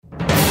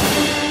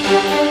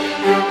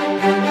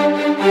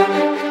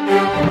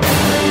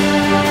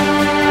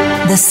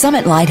The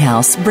Summit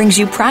Lighthouse brings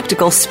you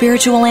practical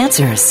spiritual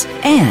answers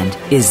and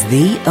is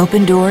the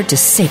open door to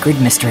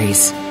sacred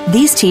mysteries.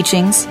 These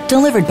teachings,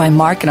 delivered by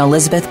Mark and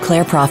Elizabeth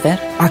Clare Prophet,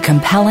 are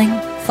compelling,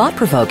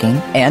 thought-provoking,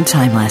 and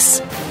timeless.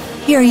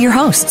 Here are your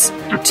hosts,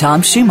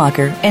 Tom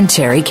Schumacher and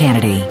Terry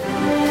Kennedy.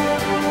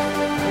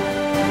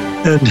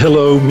 And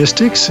hello,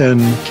 mystics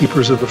and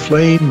keepers of the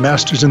flame,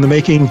 masters in the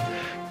making.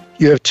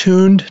 You have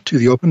tuned to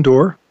The Open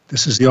Door.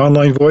 This is the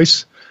online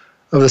voice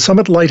of the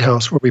Summit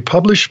Lighthouse, where we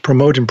publish,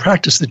 promote, and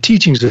practice the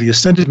teachings of the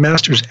Ascended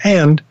Masters,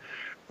 and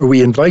where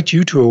we invite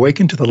you to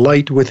awaken to the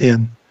light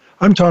within.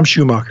 I'm Tom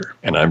Schumacher.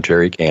 And I'm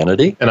Terry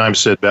Kennedy. And I'm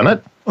Sid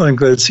Bennett. Well, I'm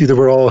glad to see that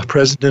we're all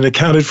present and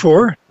accounted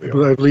for.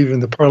 I believe in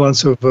the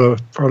parlance of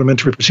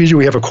parliamentary procedure,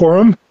 we have a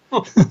quorum,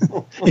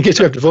 in case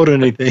we have to vote on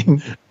anything.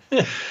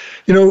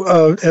 You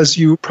know, as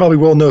you probably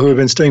well know who have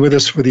been staying with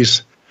us for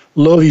these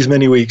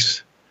many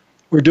weeks,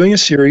 we're doing a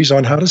series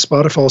on how to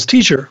spot a false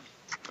teacher,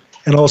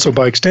 and also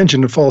by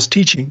extension, a false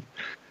teaching.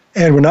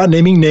 And we're not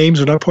naming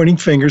names, we're not pointing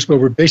fingers, but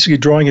we're basically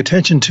drawing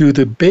attention to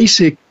the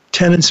basic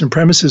tenets and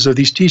premises of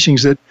these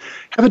teachings that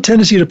have a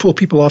tendency to pull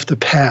people off the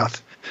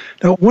path.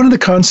 Now, one of the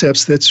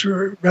concepts that's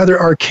rather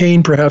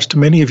arcane, perhaps, to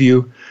many of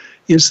you,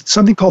 is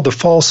something called the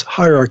false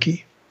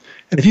hierarchy.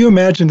 And if you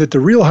imagine that the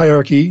real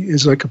hierarchy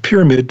is like a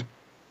pyramid,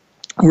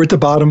 we're at the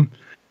bottom,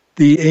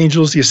 the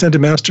angels, the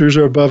Ascended Masters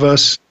are above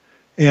us,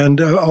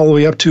 and all the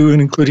way up to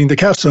and including the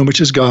capstone,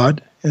 which is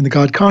God and the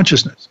God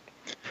consciousness.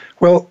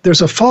 Well,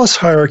 there's a false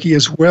hierarchy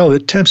as well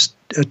that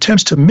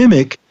attempts to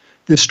mimic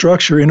this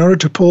structure in order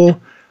to pull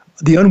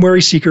the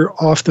unwary seeker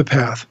off the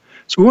path.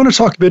 So we want to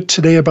talk a bit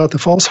today about the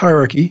false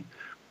hierarchy.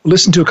 We'll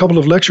listen to a couple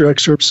of lecture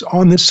excerpts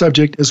on this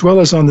subject, as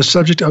well as on the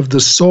subject of the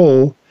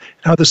soul,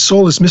 and how the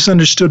soul is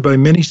misunderstood by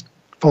many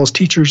false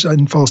teachers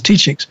and false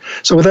teachings.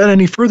 So without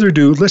any further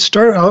ado, let's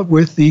start out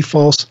with the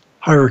false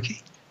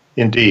hierarchy.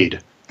 Indeed.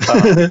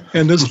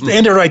 And let's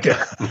end it right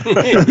there.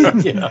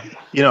 Yeah.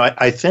 You know,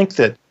 I think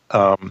that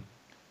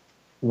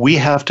we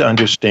have to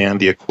understand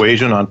the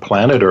equation on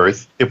planet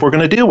Earth if we're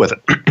going to deal with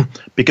it.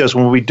 Because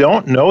when we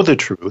don't know the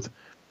truth,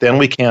 then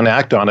we can't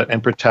act on it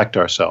and protect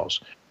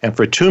ourselves. And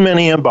for too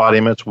many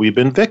embodiments, we've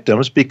been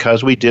victims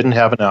because we didn't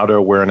have an outer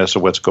awareness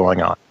of what's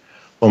going on.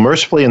 Well,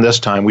 mercifully in this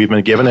time, we've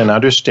been given an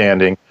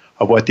understanding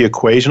of what the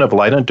equation of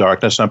light and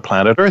darkness on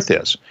planet Earth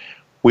is.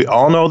 We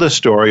all know the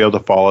story of the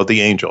fall of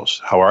the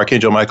angels, how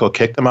Archangel Michael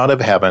kicked them out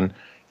of heaven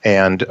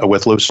and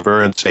with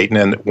Lucifer and Satan,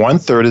 and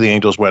 1/3 of the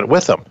angels went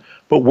with them.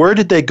 But where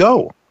did they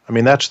go? I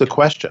mean, that's the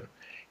question.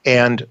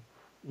 And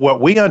what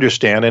we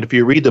understand, and if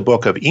you read the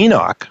book of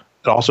Enoch,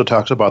 it also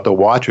talks about the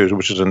Watchers,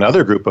 which is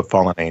another group of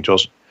fallen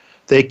angels.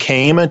 They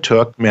came and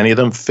took, many of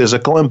them,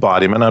 physical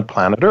embodiment on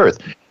planet Earth.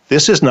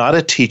 This is not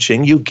a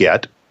teaching you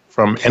get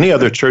from any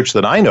other church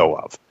that I know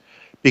of.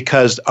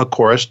 Because, of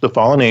course, the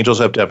fallen angels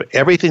have to have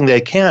everything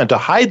they can to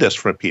hide this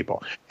from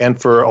people.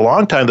 And for a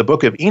long time, the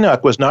book of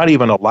Enoch was not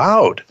even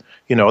allowed.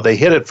 You know, they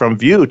hid it from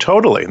view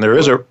totally. And there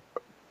is a...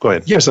 Go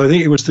ahead. Yes, I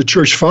think it was the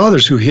church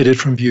fathers who hid it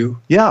from view.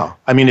 Yeah.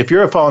 I mean, if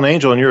you're a fallen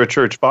angel and you're a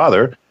church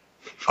father,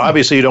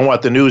 obviously you don't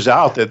want the news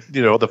out that,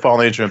 you know, the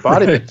fallen angel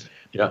embodiment. Right.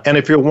 Yeah. And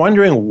if you're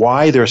wondering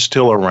why they're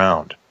still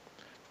around,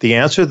 the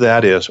answer to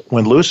that is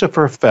when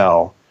Lucifer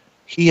fell,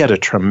 he had a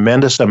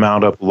tremendous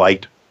amount of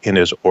light in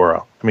his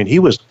aura. I mean, he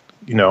was...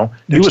 You know,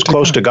 he was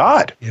close to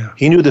God. Yeah.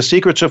 He knew the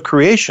secrets of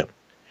creation.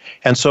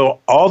 And so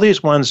all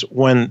these ones,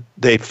 when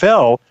they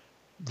fell,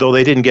 though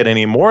they didn't get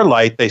any more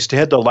light, they still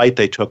had the light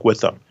they took with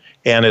them.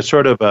 And it's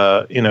sort of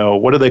a, you know,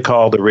 what do they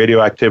call the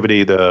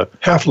radioactivity? The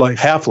half-life.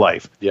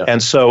 Half-life. Yeah.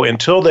 And so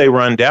until they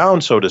run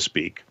down, so to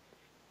speak,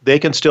 they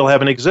can still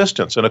have an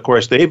existence. And of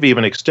course, they've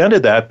even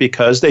extended that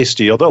because they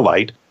steal the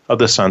light of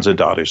the sons and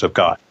daughters of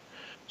God.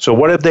 So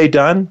what have they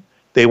done?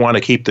 They want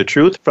to keep the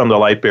truth from the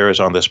light bearers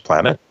on this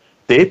planet.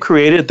 They've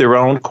created their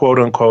own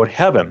quote-unquote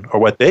heaven, or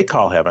what they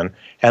call heaven,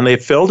 and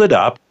they've filled it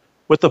up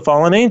with the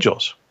fallen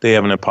angels. They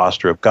have an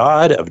imposter of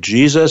God, of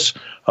Jesus,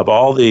 of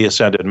all the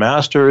Ascended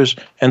Masters,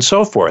 and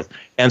so forth.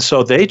 And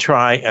so they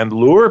try and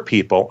lure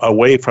people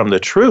away from the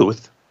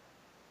truth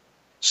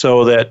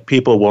so that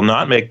people will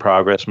not make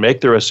progress,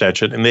 make their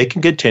ascension, and they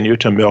can continue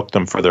to milk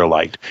them for their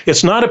light.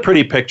 It's not a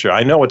pretty picture.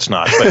 I know it's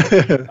not.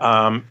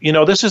 But, you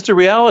know, this is the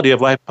reality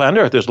of life on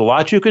Earth. There's a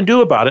lot you can do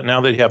about it now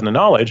that you have the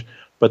knowledge.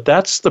 But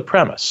that's the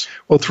premise.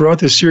 Well, throughout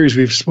this series,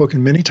 we've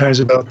spoken many times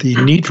about the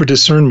need for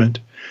discernment,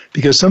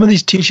 because some of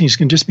these teachings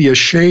can just be a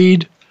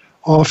shade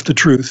off the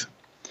truth.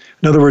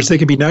 In other words, they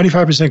can be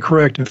 95%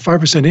 correct and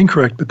 5%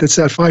 incorrect, but that's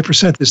that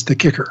 5% that's the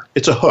kicker.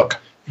 It's a hook.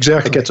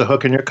 Exactly. It gets a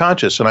hook in your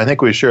conscience. And I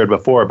think we shared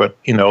before, but,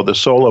 you know, the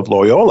soul of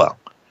Loyola,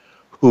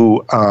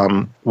 who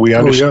we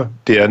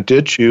understand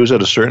did choose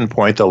at a certain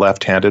point the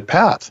left-handed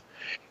path.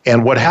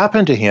 And what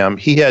happened to him,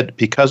 he had,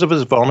 because of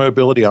his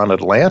vulnerability on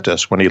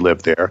Atlantis when he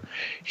lived there,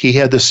 he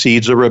had the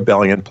seeds of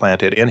rebellion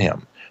planted in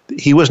him.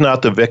 He was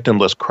not the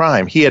victimless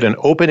crime. He had an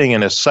opening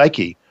in his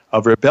psyche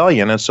of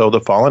rebellion, and so the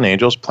fallen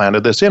angels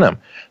planted this in him.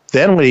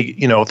 Then when he,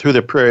 you know, through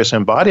the various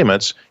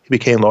embodiments, he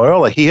became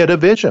Loyola. He had a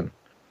vision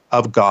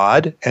of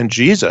God and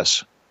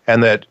Jesus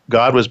and that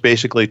God was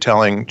basically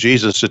telling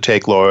Jesus to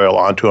take loyal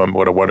onto him,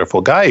 what a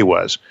wonderful guy he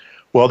was.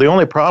 Well, the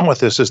only problem with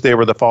this is they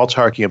were the false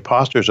hierarchy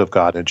imposters of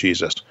God and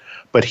Jesus.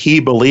 But he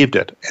believed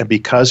it. And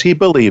because he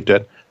believed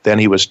it, then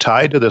he was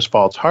tied to this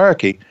false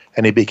hierarchy,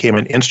 and he became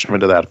an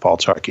instrument of that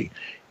false hierarchy.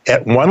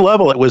 At one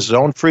level, it was his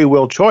own free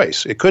will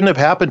choice. It couldn't have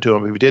happened to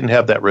him if he didn't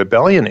have that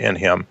rebellion in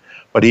him,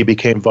 but he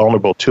became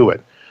vulnerable to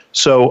it.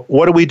 So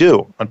what do we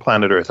do on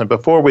planet Earth? And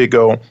before we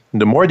go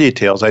into more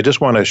details, I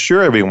just want to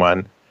assure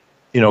everyone,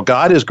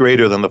 God is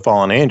greater than the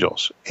fallen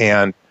angels.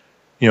 And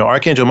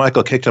Archangel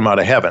Michael kicked him out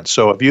of heaven.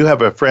 So if you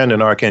have a friend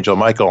in Archangel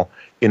Michael,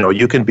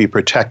 you can be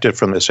protected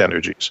from this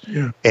energies.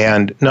 Yeah.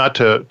 And not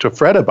to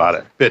fret about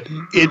it. But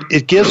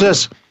it gives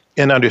us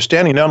an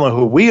understanding not only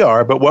who we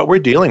are, but what we're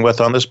dealing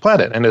with on this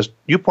planet. And as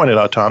you pointed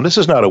out, Tom, this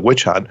is not a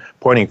witch hunt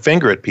pointing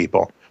finger at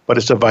people, but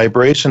it's a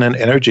vibration and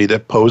energy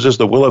that poses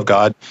the will of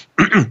God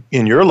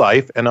in your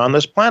life and on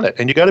this planet.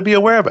 And you got to be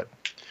aware of it.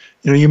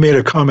 You made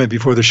a comment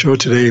before the show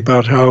today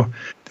about how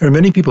there are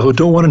many people who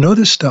don't want to know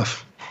this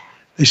stuff.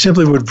 They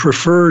simply would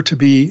prefer to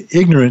be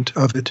ignorant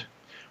of it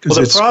because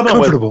it's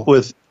comfortable. The problem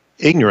with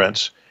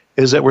ignorance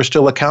is that we're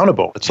still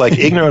accountable. It's like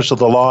ignorance of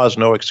the law is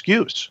no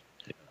excuse.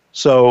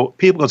 So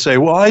people can say,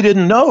 well, I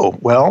didn't know.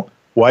 Well,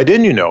 why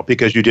didn't you know?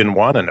 Because you didn't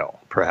want to know,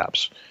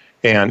 perhaps.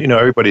 And,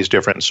 everybody's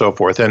different and so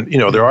forth. And,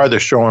 there are the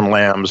shorn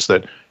lambs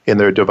that in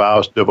their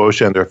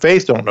devotion and their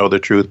faith don't know the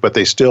truth, but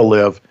they still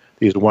live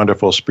these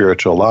wonderful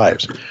spiritual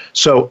lives.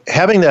 So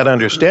having that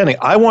understanding,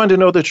 I wanted to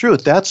know the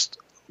truth. That's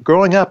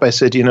growing up. I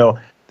said,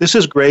 this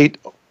is great.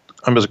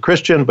 I'm a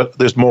Christian, but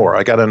there's more.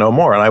 I got to know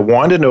more. And I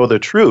wanted to know the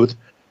truth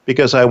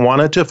because I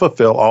wanted to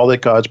fulfill all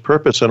that God's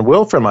purpose and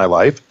will for my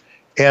life.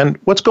 And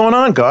what's going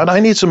on, God? I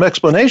need some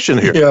explanation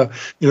here.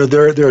 Yeah.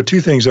 There are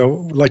two things I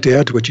would like to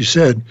add to what you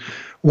said.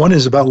 One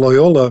is about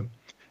Loyola.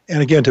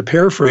 And again, to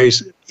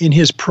paraphrase, in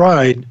his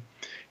pride,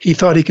 he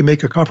thought he could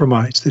make a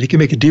compromise, that he could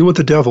make a deal with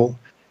the devil.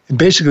 And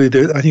basically,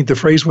 I think the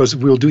phrase was,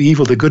 we'll do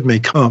evil, the good may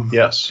come.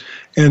 Yes.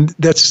 And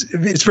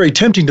it's very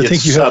tempting to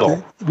think you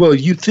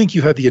think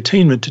you have the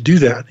attainment to do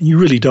that. And you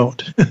really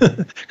don't.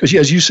 Because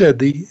as you said,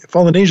 the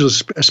fallen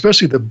angels,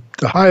 especially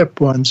the high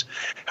up ones,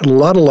 had a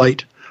lot of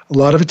light, a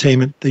lot of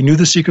attainment. They knew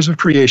the secrets of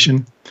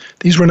creation.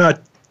 These are not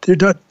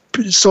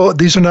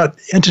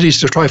entities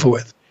to trifle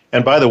with.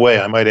 And by the way,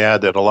 I might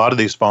add that a lot of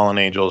these fallen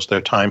angels, their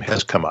time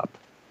has come up.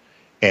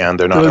 And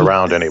they're not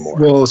around anymore.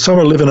 Well, some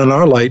are living in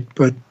our light,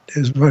 but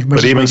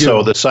But even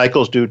so, the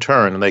cycles do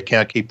turn, and they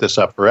can't keep this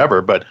up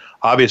forever. But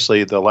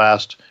obviously, the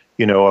last,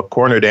 a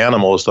cornered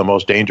animal is the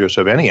most dangerous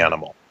of any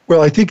animal.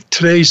 Well, I think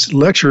today's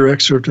lecture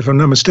excerpt, if I'm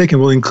not mistaken,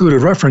 will include a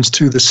reference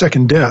to the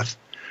second death.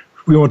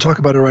 We won't talk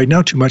about it right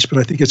now too much, but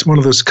I think it's one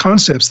of those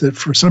concepts that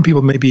for some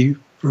people may be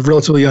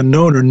relatively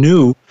unknown or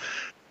new.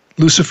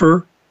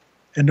 Lucifer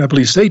and I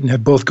believe Satan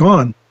have both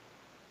gone.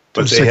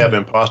 But they have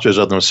imposters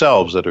of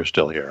themselves that are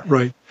still here.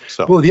 Right.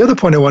 So. Well, the other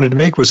point I wanted to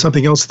make was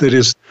something else that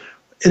is,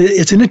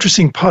 it's an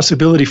interesting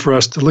possibility for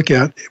us to look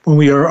at when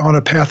we are on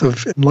a path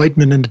of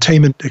enlightenment and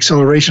attainment,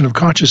 acceleration of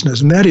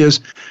consciousness, and that is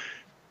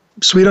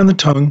sweet on the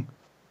tongue,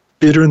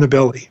 bitter in the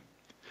belly.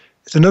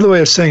 It's another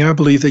way of saying, I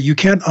believe, that you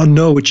can't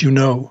unknow what you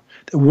know,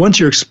 that once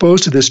you're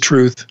exposed to this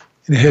truth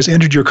and it has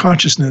entered your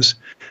consciousness,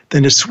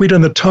 then it's sweet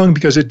on the tongue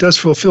because it does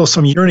fulfill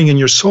some yearning in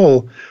your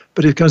soul,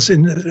 but it becomes,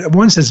 in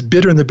one sense,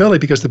 bitter in the belly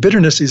because the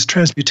bitterness is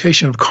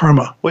transmutation of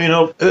karma.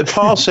 Well,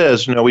 Paul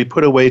says, we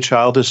put away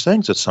childish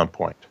things at some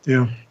point.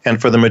 Yeah. And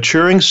for the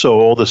maturing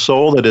soul, the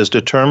soul that is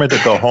determined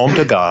to go home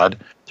to God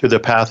through the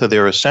path of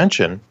their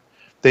ascension,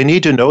 they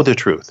need to know the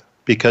truth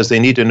because they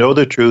need to know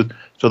the truth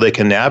so they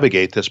can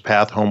navigate this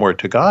path homeward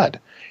to God.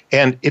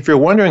 And if you're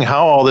wondering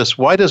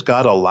why does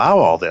God allow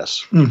all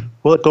this?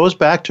 Well, it goes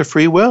back to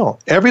free will.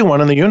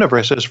 Everyone in the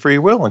universe has free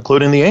will,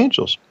 including the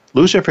angels.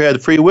 Lucifer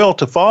had free will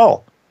to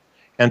fall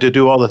and to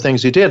do all the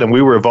things he did. And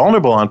we were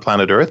vulnerable on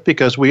planet Earth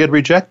because we had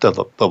rejected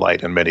the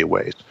light in many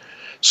ways.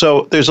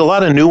 So there's a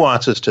lot of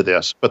nuances to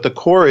this, but the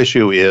core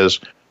issue is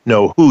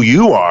know who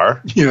you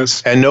are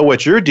and know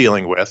what you're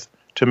dealing with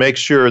to make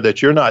sure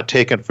that you're not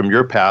taken from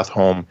your path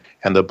home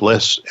and the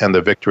bliss and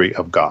the victory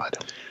of God.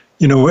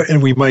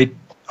 And we might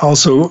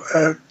also,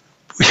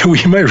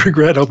 we might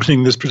regret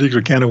opening this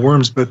particular can of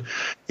worms, but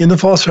in the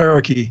false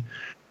hierarchy,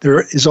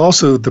 there is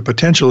also the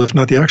potential, if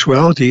not the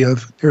actuality,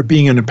 of there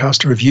being an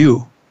imposter of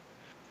you.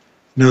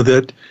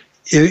 That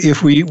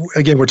if we,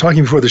 again, we're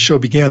talking before the show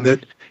began,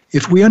 that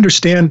if we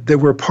understand that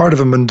we're part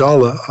of a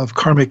mandala of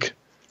karmic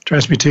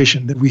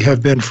transmutation, that we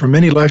have been for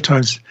many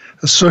lifetimes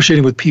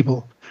associating with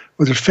people,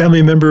 whether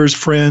family members,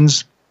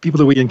 friends, people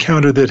that we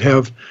encounter that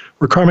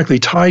we're karmically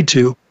tied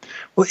to,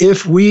 well,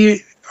 if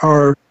we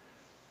are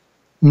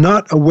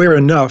not aware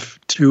enough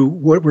to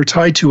what we're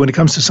tied to when it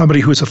comes to somebody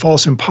who is a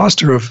false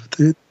imposter of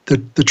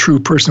the true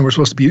person we're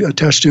supposed to be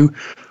attached to,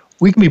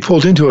 we can be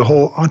pulled into a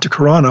whole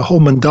antakarana, a whole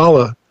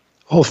mandala,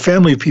 a whole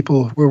family of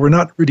people where we're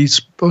not really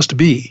supposed to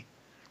be.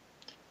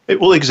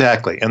 Well,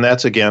 exactly. And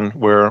that's, again,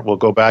 where we'll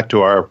go back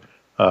to our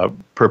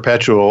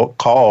perpetual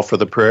call for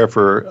the prayer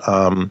for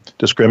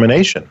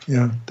discrimination,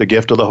 the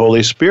gift of the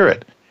Holy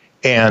Spirit.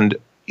 And,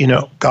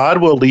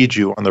 God will lead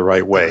you on the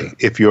right way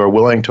if you are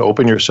willing to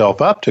open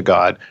yourself up to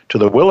God, to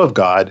the will of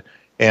God,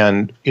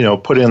 and,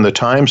 put in the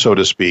time, so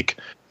to speak,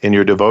 in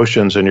your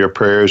devotions and your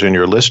prayers and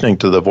your listening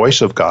to the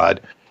voice of God.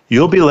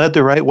 You'll be led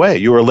the right way.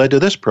 You are led to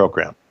this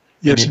program.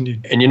 Yes,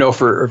 indeed. And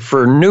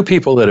for new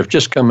people that have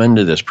just come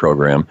into this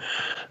program,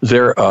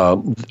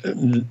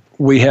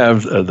 we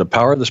have the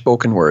power of the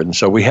spoken word, and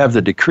so we have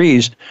the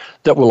decrees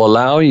that will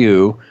allow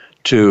you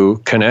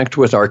to connect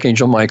with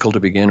Archangel Michael to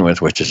begin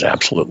with, which is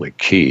absolutely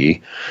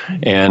key.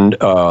 And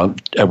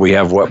we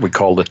have what we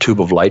call the tube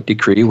of light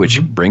decree,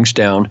 which brings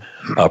down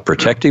a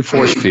protective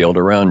force field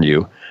around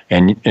you.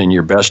 And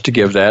you're best to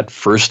give that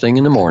first thing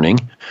in the morning.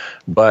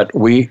 But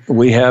we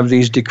have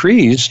these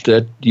decrees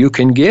that you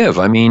can give.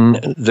 I mean,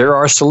 there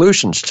are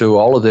solutions to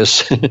all of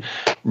this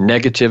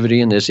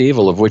negativity and this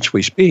evil of which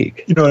we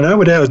speak. And I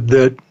would add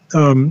that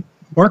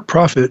Mark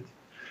Prophet,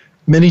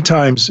 many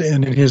times,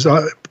 and in his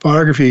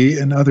biography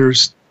and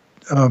others,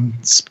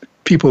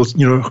 people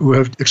who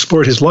have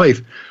explored his life,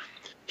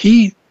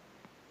 he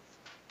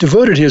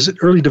devoted his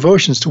early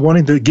devotions to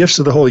wanting the gifts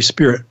of the Holy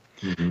Spirit.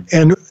 Mm-hmm.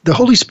 And the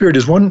Holy Spirit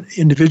is one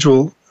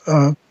individual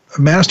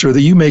master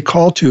that you may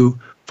call to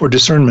for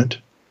discernment.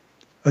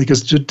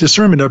 Because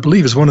discernment, I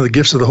believe, is one of the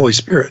gifts of the Holy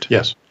Spirit.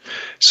 Yes.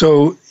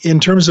 So in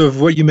terms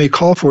of what you may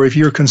call for, if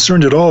you're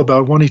concerned at all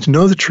about wanting to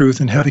know the truth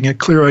and having a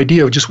clear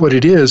idea of just what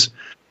it is,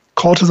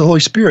 call to the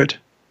Holy Spirit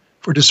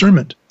for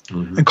discernment.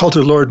 Mm-hmm. And call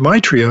to Lord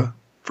Maitreya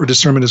for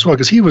discernment as well,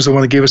 because he was the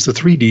one that gave us the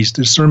 3 Ds,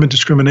 discernment,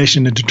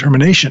 discrimination, and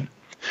determination.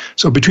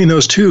 So between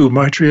those two,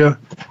 Maitreya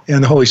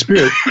and the Holy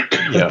Spirit,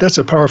 that's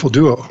a powerful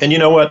duo. And you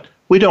know what?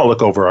 We don't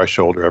look over our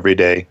shoulder every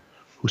day.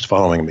 Who's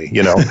following me?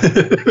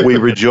 We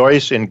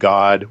rejoice in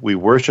God. We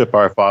worship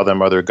our Father,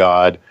 Mother,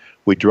 God.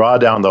 We draw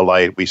down the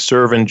light. We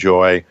serve in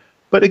joy.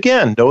 But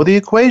again, know the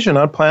equation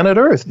on planet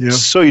Earth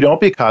so you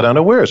don't be caught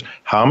unawares.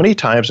 How many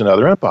times in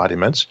other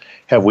embodiments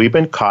have we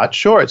been caught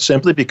short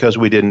simply because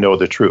we didn't know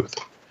the truth?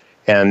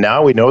 And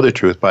now we know the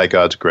truth by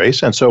God's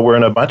grace, and so we're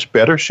in a much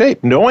better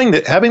shape. Knowing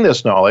that, having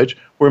this knowledge,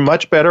 we're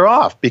much better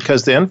off,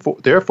 because then,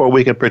 therefore,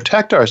 we can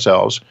protect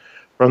ourselves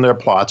from their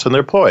plots and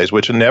their ploys,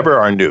 which never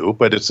are new,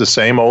 but it's the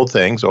same old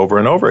things over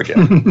and over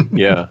again.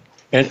 Yeah,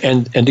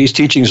 and these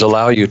teachings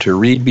allow you to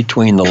read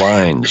between the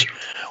lines.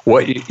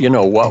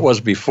 What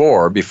was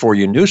before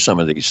you knew some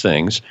of these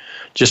things,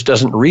 just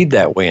doesn't read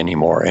that way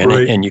anymore. And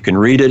and you can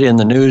read it in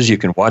the news, you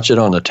can watch it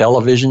on the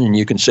television, and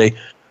you can say,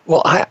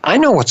 well, I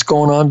know what's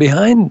going on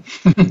behind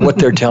what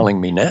they're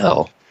telling me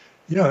now.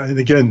 Yeah, and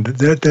again,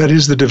 that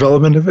is the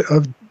development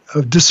of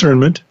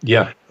discernment.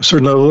 Yeah. A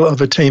certain level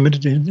of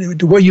attainment.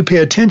 What you pay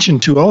attention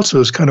to also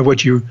is kind of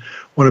what you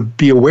want to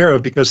be aware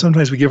of, because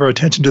sometimes we give our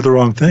attention to the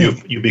wrong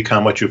thing. You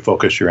become what you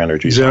focus your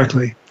energy on.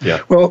 Exactly.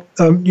 Yeah. Well,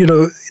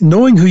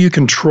 knowing who you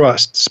can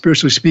trust,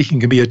 spiritually speaking,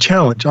 can be a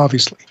challenge,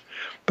 obviously,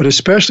 but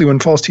especially when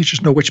false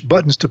teachers know which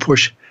buttons to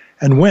push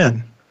and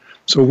when.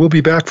 So we'll be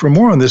back for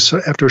more on this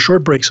after a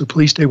short break, so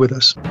please stay with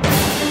us.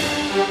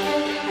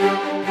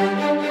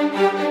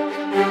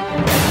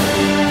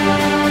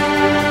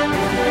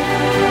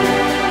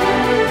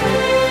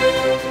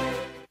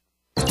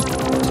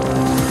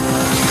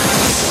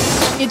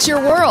 It's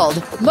your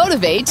world.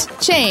 Motivate,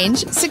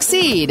 change,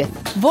 succeed.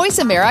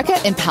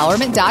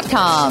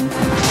 VoiceAmericaEmpowerment.com.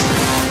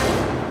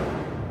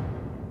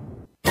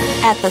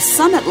 At the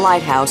Summit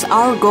Lighthouse,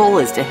 our goal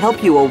is to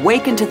help you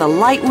awaken to the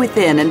light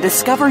within and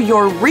discover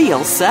your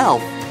real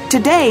self.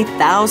 Today,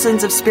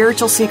 thousands of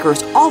spiritual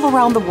seekers all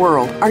around the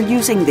world are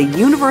using the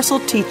universal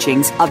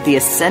teachings of the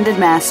Ascended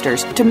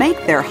Masters to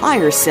make their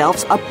higher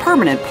selves a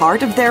permanent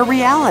part of their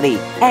reality.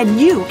 And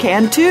you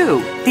can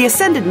too. The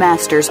Ascended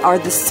Masters are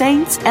the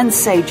saints and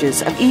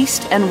sages of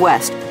East and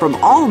West from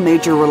all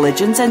major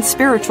religions and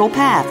spiritual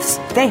paths.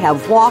 They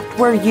have walked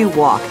where you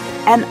walk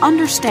and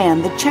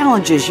understand the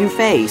challenges you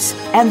face,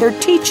 and their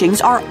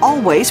teachings are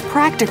always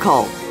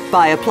practical.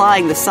 By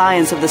applying the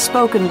science of the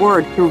spoken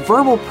word through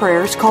verbal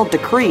prayers called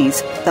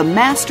decrees, the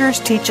Masters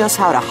teach us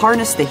how to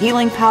harness the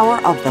healing power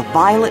of the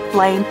violet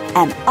flame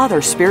and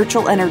other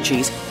spiritual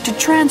energies to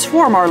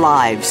transform our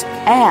lives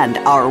and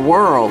our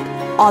world.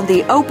 On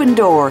The Open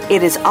Door,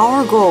 it is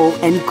our goal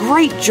and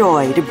great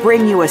joy to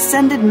bring you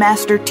Ascended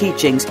Master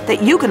teachings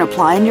that you can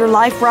apply in your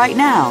life right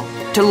now.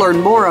 To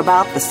learn more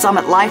about the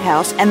Summit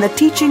Lighthouse and the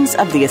teachings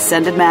of the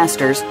Ascended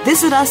Masters,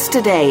 visit us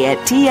today at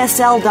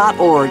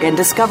tsl.org and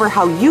discover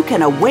how you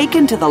can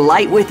awaken to the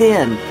light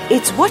within.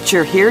 It's what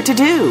you're here to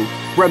do.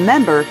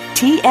 Remember,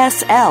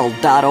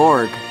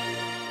 tsl.org.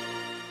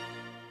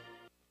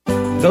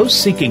 Those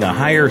seeking a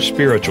higher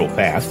spiritual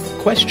path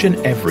question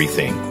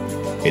everything.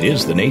 It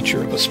is the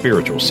nature of a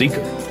spiritual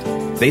seeker.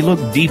 They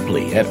look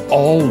deeply at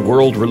all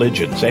world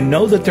religions and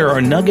know that there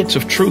are nuggets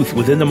of truth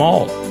within them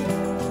all.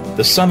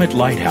 The Summit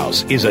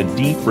Lighthouse is a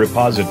deep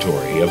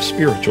repository of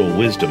spiritual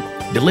wisdom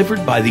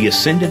delivered by the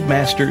Ascended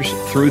Masters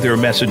through their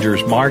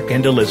messengers Mark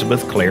and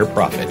Elizabeth Clare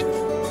Prophet.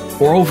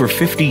 For over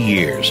 50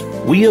 years,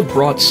 we have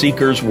brought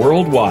seekers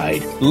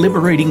worldwide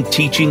liberating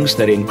teachings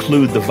that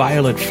include the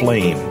violet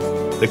flame,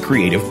 the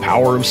creative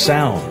power of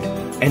sound,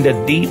 and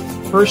a deep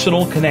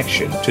personal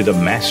connection to the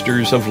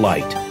Masters of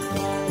Light.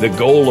 The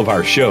goal of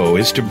our show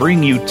is to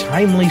bring you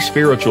timely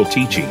spiritual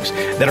teachings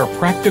that are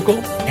practical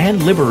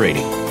and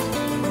liberating.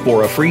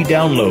 For a free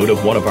download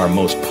of one of our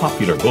most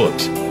popular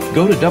books,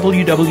 go to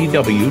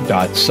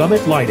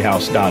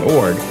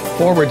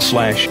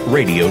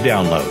www.summitlighthouse.org/radio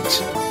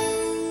downloads.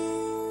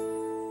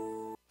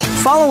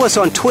 Follow us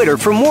on Twitter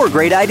for more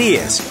great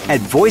ideas at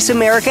Voice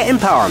America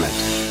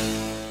Empowerment.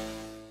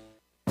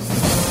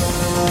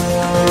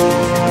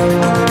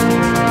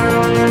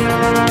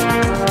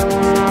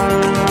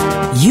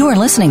 You are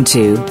listening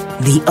to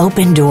The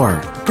Open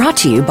Door, brought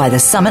to you by the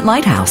Summit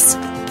Lighthouse.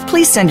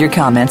 Please send your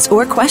comments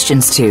or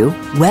questions to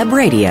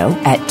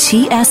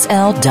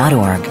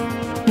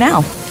webradio@tsl.org.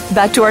 Now,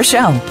 back to our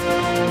show.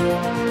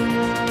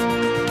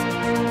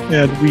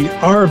 And we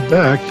are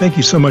back. Thank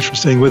you so much for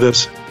staying with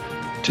us.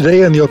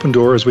 Today on The Open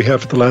Door, as we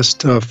have for the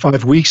last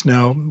 5 weeks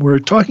now, we're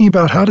talking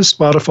about how to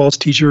spot a false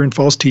teacher and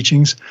false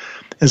teachings.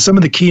 And some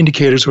of the key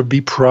indicators would be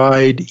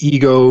pride,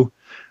 ego,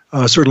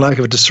 certain lack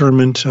of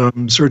discernment,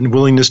 certain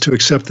willingness to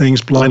accept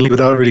things blindly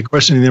without really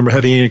questioning them or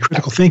having any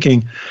critical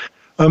thinking.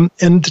 And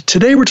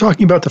today we're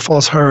talking about the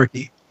false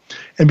hierarchy.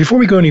 And before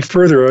we go any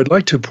further, I'd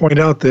like to point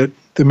out that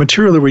the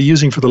material that we're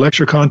using for the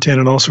lecture content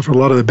and also for a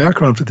lot of the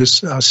background for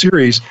this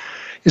series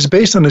is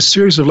based on a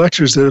series of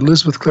lectures that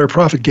Elizabeth Clare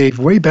Prophet gave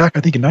way back, I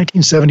think, in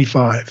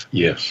 1975.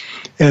 Yes.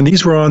 And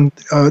these were on,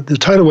 the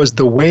title was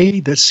The Way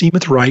That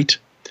Seemeth Right,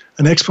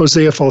 an expose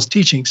of false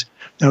teachings.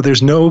 Now,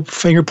 there's no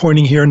finger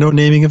pointing here, no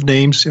naming of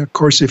names. Of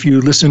course, if you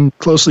listen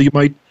closely, you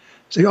might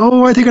say,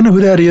 oh, I think I know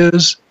who that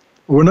is.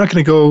 But we're not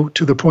going to go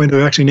to the point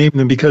of actually naming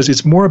them because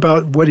it's more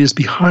about what is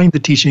behind the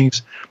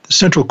teachings, the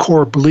central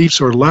core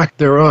beliefs or lack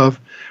thereof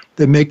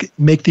that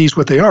make these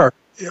what they are,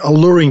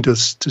 alluring to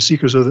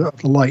seekers of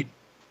the light.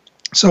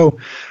 So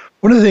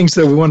one of the things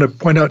that we want to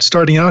point out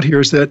starting out here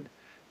is that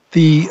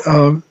the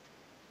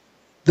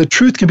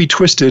truth can be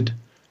twisted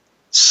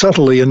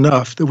subtly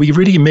enough that we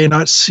really may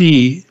not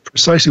see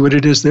precisely what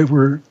it is that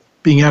we're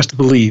being asked to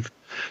believe.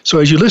 So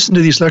as you listen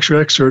to these lecture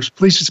excerpts,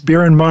 please just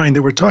bear in mind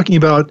that we're talking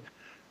about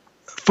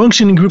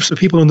functioning groups of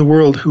people in the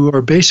world who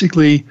are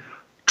basically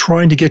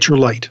trying to get your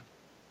light,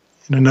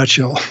 in a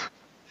nutshell.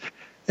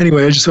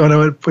 Anyway, I just want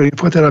to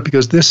put that up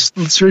because this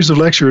series of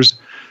lectures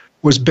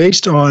was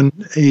based on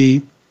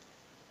these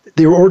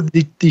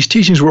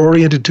teachings were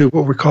oriented to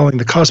what we're calling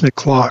the cosmic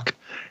clock.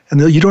 And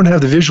you don't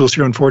have the visuals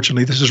here,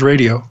 unfortunately. This is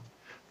radio.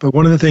 But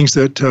one of the things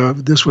that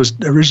this was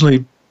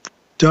originally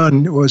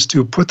done was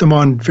to put them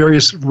on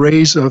various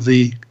rays of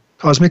the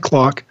cosmic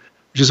clock,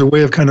 which is a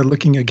way of kind of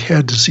looking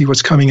ahead to see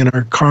what's coming in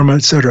our karma,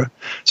 etc.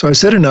 So I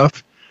said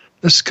enough.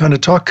 Let's kind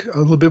of talk a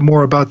little bit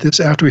more about this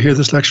after we hear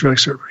this lecture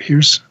excerpt.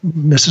 Here's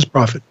Mrs.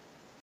 Prophet.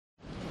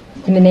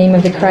 In the name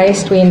of the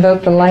Christ, we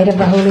invoke the light of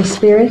the Holy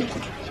Spirit.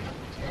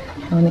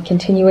 On the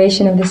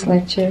continuation of this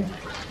lecture,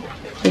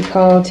 we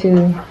call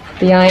to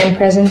the I Am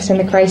Presence and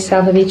the Christ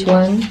Self of each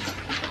one.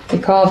 We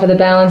call for the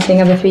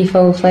balancing of the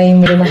threefold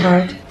flame within the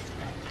heart.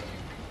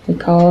 We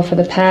call for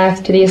the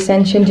path to the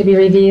ascension to be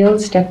revealed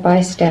step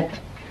by step.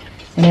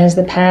 And as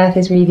the path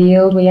is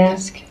revealed, we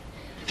ask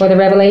for the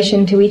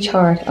revelation to each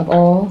heart of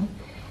all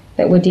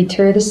that would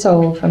deter the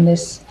soul from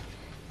this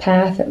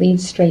path that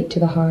leads straight to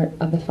the heart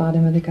of the Father,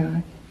 Mother,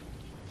 God.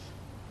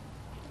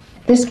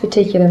 At this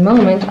particular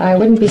moment, I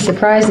wouldn't be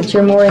surprised that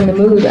you're more in the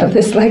mood of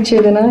this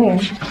lecture than I am.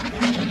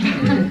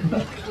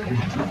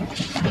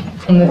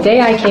 And the day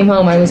I came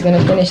home, I was going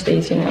to finish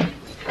these,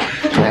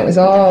 I was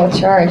all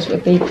charged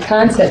with the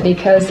concept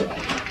because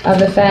of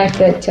the fact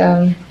that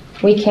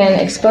we can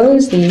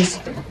expose these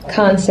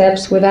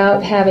concepts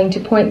without having to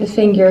point the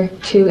finger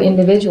to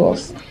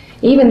individuals.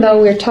 Even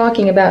though we're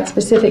talking about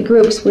specific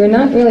groups, we're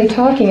not really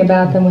talking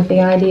about them with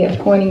the idea of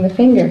pointing the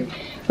finger.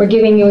 We're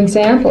giving you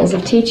examples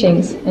of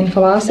teachings and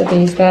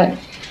philosophies that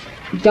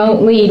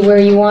don't lead where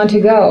you want to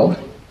go.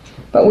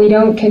 But we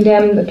don't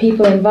condemn the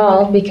people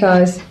involved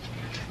because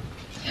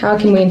how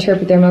can we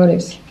interpret their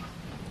motives?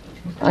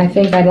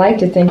 I'd like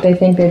to think they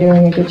think they're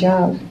doing a good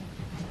job.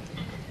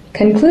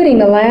 Concluding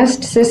the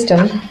last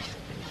system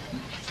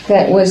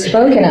that was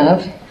spoken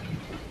of,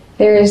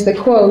 there is the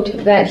quote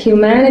that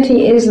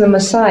humanity is the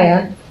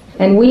Messiah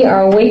and we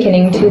are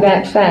awakening to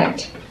that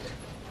fact.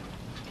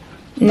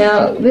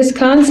 Now, this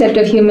concept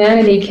of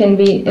humanity can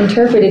be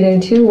interpreted in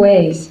two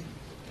ways.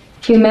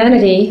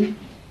 Humanity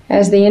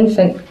as the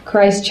infant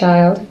Christ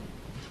child,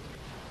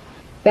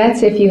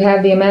 that's if you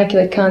have the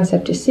immaculate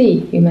concept to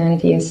see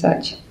humanity as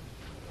such.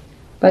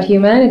 But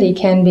humanity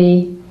can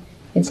be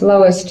its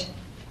lowest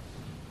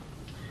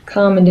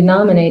common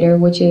denominator,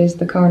 which is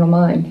the carnal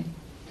mind.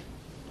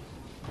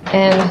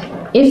 And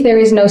if there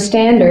is no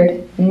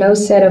standard, no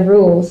set of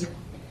rules,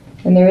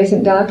 and there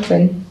isn't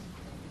doctrine,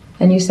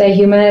 and you say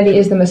humanity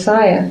is the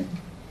Messiah,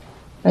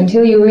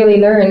 until you really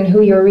learn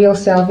who your real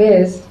self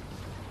is,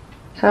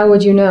 how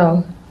would you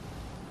know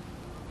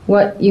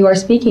what you are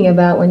speaking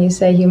about when you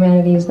say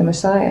humanity is the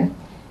Messiah?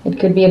 It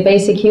could be a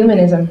basic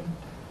humanism.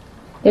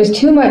 There's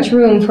too much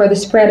room for the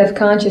spread of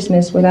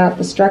consciousness without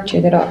the structure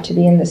that ought to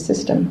be in the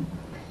system.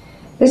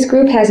 This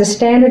group has a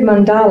standard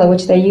mandala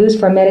which they use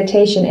for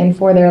meditation and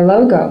for their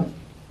logo.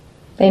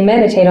 they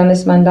meditate on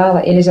this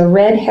mandala. It is a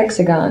red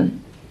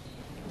hexagon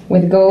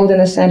with gold in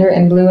the center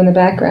and blue in the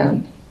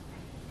background.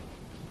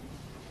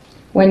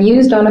 When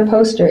used on a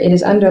poster, it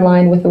is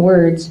underlined with the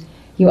words,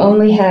 "You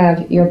only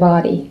have your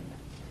body."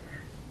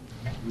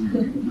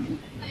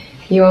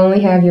 You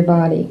only have your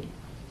body.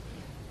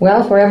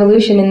 Well, for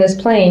evolution in this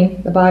plane,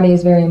 the body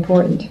is very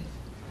important.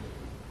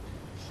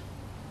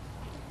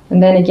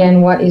 And then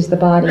again, what is the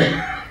body?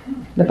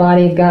 The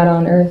body of God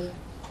on earth.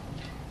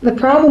 The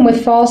problem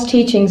with false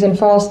teachings and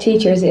false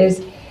teachers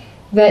is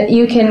that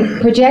you can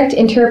project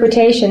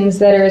interpretations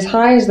that are as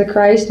high as the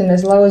Christ and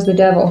as low as the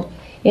devil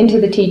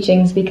into the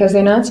teachings because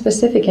they're not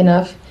specific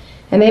enough,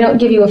 and they don't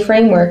give you a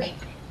framework.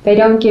 They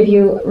don't give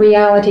you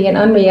reality and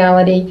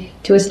unreality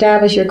to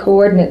establish your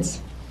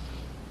coordinates.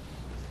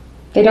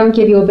 They don't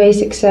give you a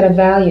basic set of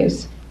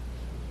values.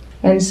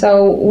 And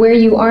so where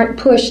you aren't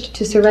pushed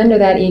to surrender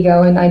that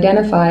ego and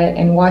identify it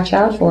and watch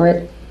out for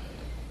it,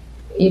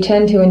 you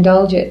tend to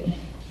indulge it.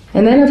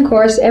 And then, of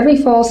course, every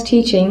false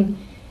teaching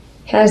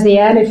has the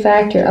added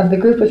factor of the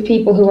group of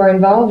people who are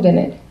involved in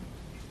it.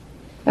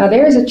 Now,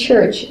 there is a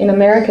church in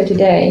America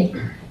today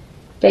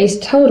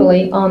based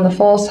totally on the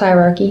false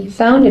hierarchy,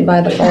 founded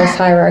by the false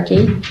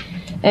hierarchy,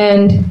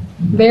 and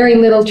very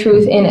little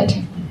truth in it.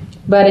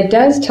 But it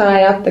does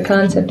tie up the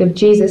concept of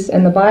Jesus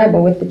and the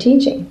Bible with the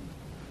teaching.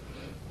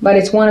 But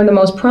it's one of the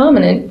most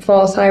prominent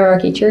false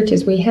hierarchy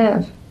churches we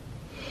have.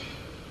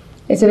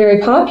 It's a very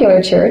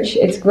popular church.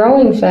 It's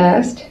growing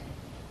fast.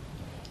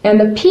 And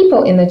the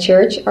people in the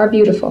church are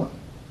beautiful.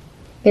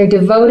 They're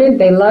devoted.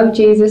 They love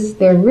Jesus.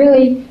 They're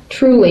really,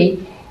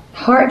 truly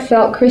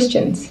heartfelt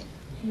Christians.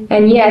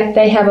 And yet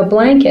they have a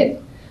blanket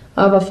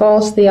of a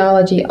false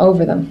theology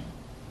over them.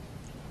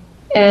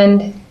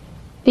 And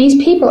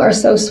these people are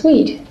so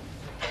sweet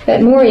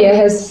that Moria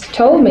has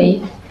told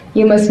me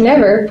you must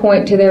never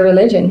point to their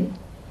religion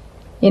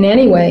in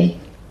any way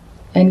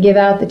and give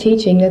out the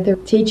teaching that the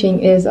teaching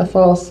is a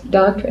false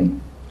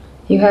doctrine.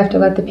 You have to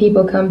let the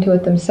people come to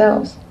it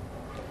themselves.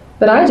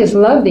 But I just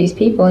love these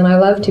people, and I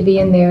love to be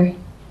in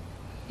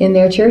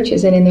their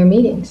churches and in their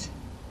meetings.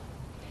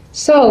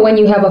 So when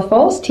you have a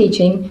false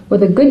teaching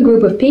with a good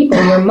group of people,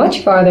 you're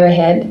much farther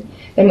ahead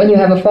than when you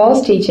have a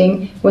false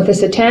teaching with a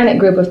satanic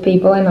group of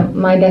people. And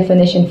my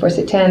definition for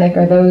satanic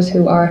are those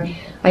who are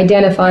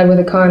identified with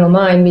a carnal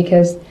mind,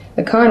 because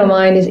the carnal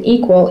mind is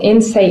equal in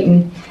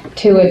Satan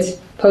to its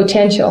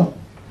potential.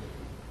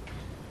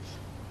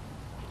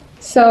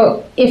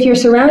 So if you're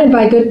surrounded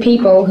by good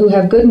people who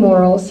have good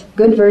morals,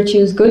 good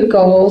virtues, good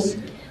goals,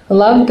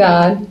 love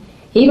God,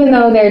 even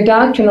though they're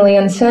doctrinally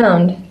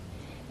unsound,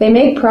 they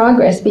make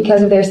progress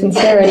because of their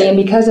sincerity and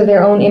because of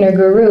their own inner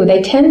guru.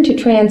 They tend to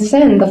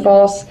transcend the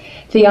false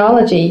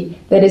theology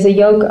that is a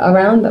yoke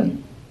around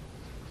them.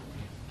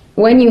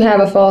 When you have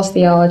a false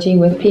theology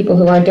with people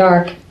who are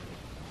dark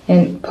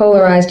and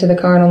polarized to the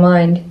carnal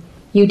mind,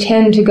 you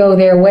tend to go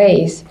their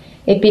ways.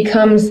 It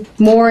becomes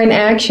more an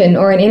action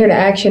or an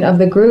interaction of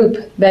the group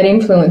that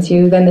influence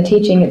you than the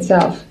teaching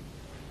itself.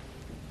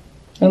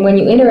 And when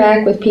you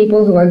interact with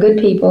people who are good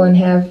people and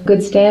have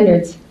good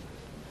standards,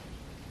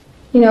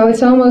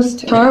 it's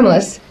almost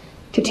harmless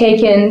to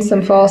take in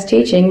some false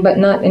teaching, but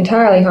not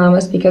entirely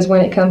harmless, because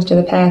when it comes to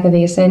the path of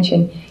the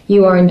ascension,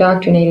 you are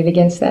indoctrinated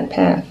against that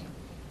path.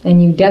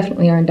 And you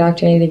definitely are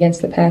indoctrinated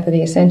against the path of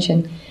the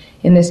ascension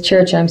in this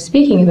church I'm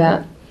speaking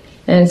about.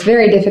 And it's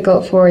very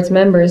difficult for its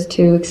members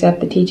to accept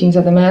the teachings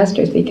of the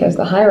masters, because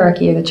the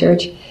hierarchy of the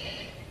church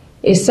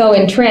is so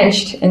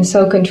entrenched and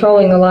so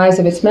controlling the lives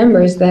of its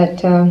members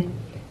that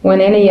when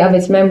any of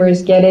its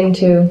members get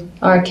into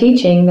our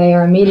teaching, they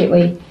are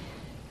immediately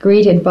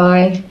greeted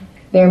by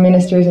their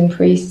ministers and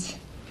priests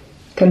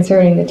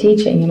concerning the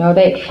teaching.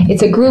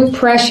 It's a group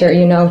pressure,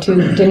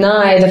 to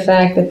deny the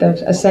fact that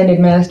the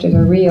ascended masters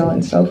are real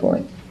and so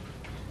forth.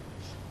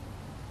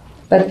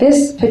 But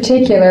this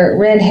particular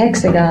red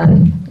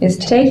hexagon is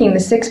taking the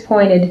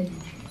six-pointed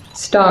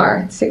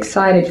star,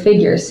 six-sided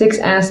figure, six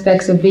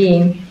aspects of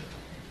being,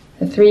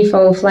 the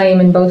threefold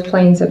flame in both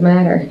planes of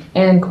matter,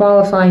 and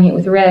qualifying it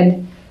with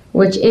red,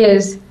 which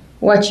is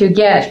what you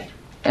get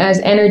as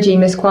energy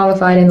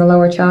misqualified in the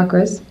lower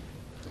chakras.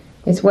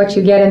 It's what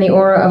you get in the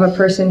aura of a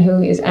person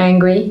who is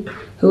angry,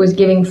 who is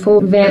giving full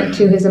vent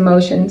to his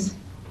emotions.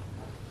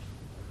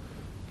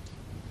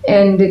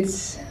 And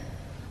it's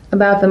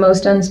about the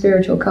most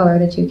unspiritual color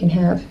that you can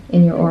have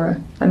in your aura.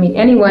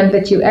 Anyone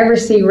that you ever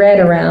see red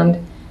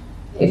around,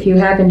 if you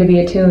happen to be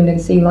attuned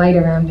and see light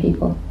around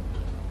people,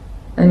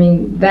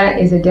 that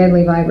is a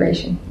deadly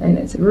vibration, and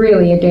it's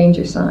really a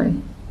danger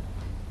sign.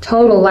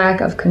 Total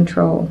lack of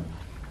control.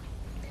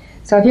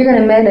 So if you're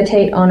going to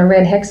meditate on a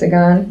red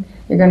hexagon,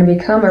 you're going to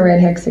become a red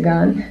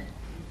hexagon.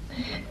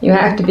 You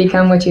have to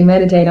become what you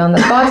meditate on.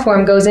 The thought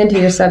form goes into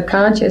your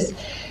subconscious.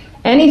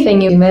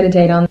 Anything you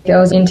meditate on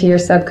goes into your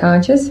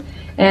subconscious,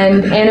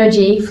 and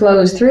energy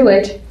flows through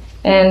it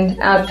and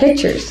out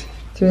pictures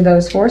through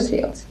those force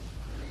fields.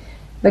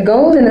 The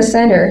gold in the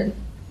center,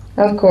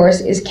 of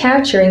course, is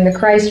capturing the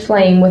Christ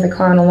flame with a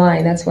carnal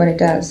mind. That's what it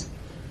does.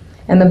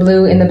 And the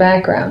blue in the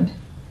background.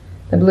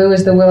 The blue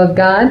is the will of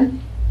God,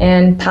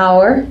 and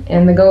power,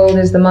 and the gold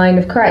is the mind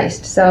of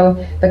Christ.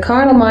 So the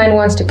carnal mind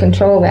wants to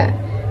control that.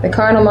 The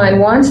carnal mind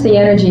wants the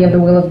energy of the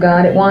will of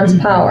God. It wants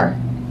power.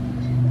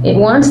 It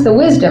wants the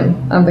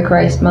wisdom of the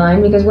Christ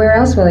mind, because where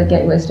else will it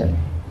get wisdom?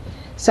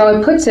 So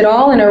it puts it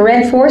all in a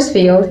red force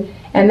field,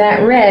 and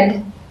that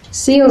red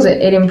seals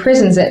it, it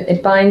imprisons it,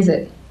 it binds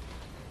it.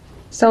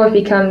 So it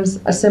becomes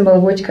a symbol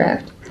of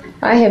witchcraft.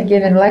 I have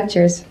given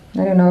lectures,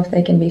 I don't know if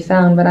they can be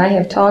found, but I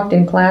have talked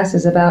in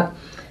classes about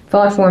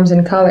thought forms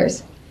and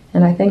colors.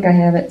 And I think I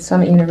have at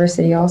Summit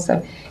University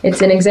also.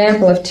 It's an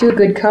example of two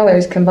good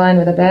colors combined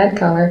with a bad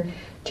color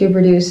to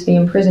produce the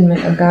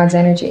imprisonment of God's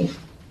energy.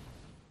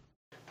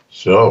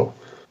 So,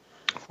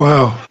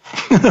 wow.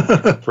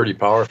 Pretty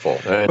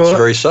powerful. It's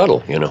very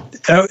subtle,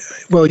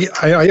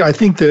 I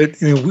think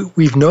that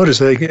we've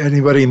noticed, I think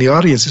anybody in the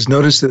audience has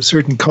noticed that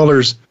certain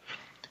colors,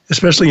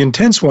 especially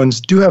intense ones,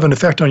 do have an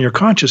effect on your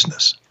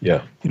consciousness.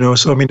 Yeah.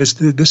 So I mean,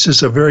 this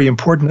is a very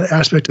important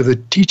aspect of the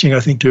teaching, I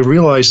think, to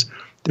realize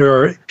there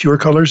are pure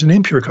colors and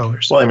impure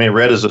colors. Well, I mean,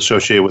 red is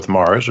associated with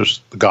Mars,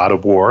 who's the god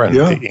of war and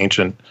the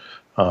ancient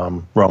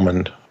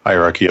Roman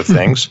hierarchy of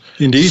things.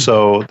 Indeed.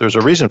 So there's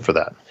a reason for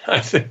that. I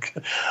think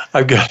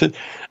I've got it.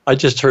 I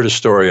just heard a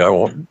story. I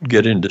won't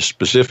get into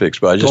specifics,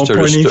 but I just heard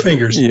a story. Don't point any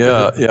fingers.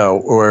 Yeah,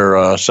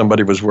 where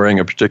somebody was wearing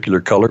a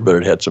particular color, but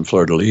it had some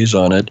fleur-de-lis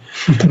on it.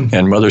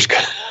 And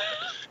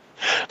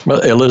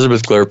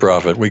Elizabeth Clare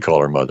Prophet, we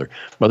call her Mother.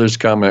 Mother's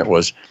comment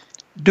was,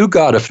 do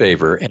God a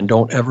favor and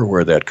don't ever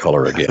wear that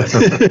color again.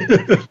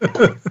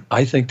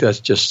 I think that's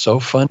just so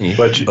funny.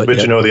 But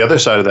the other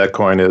side of that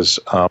coin is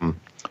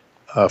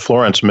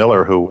Florence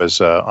Miller, who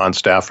was on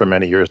staff for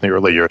many years in the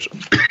early years,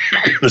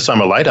 the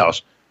Summit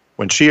Lighthouse.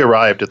 When she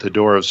arrived at the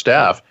door of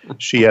staff,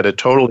 she had a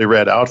totally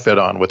red outfit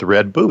on with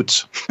red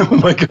boots. Oh,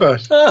 my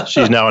gosh.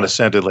 She's now an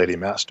ascended Lady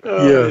Master.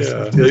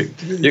 Yes. Yeah.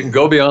 You can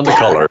go beyond the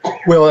color.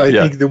 Well, I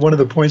think that one of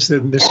the points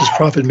that Mrs.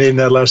 Prophet made in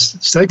that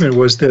last segment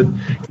was that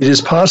it is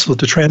possible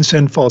to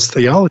transcend false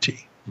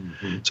theology.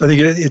 Mm-hmm. So I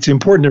think it's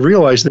important to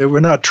realize that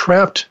we're not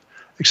trapped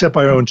except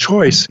by our own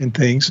choice in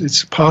things.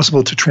 It's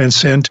possible to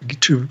transcend,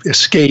 to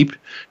escape,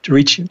 to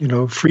reach,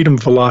 freedom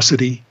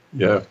velocity.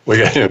 Yeah, we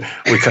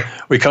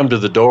come to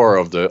the door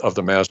of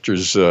the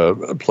master's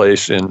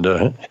place, and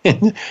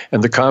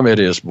the comment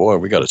is, boy,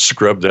 we got to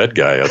scrub that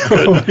guy up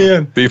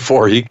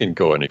before he can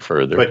go any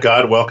further. But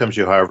God welcomes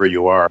you however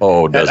you are.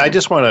 Oh, and I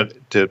just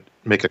wanted to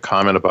make a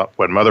comment about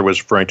what Mother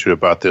was referring to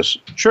about this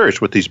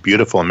church with these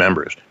beautiful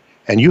members.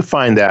 And you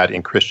find that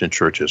in Christian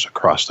churches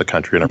across the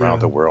country and around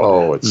the world.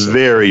 Oh, it's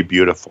very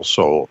beautiful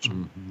souls,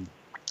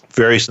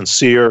 very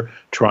sincere,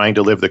 trying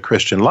to live the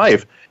Christian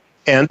life.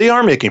 And they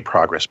are making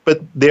progress,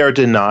 but they are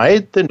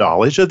denied the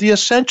knowledge of the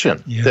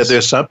ascension. Yes. That the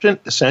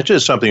ascension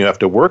is something you have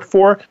to work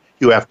for,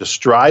 you have to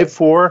strive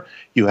for,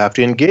 you have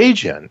to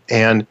engage in.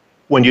 And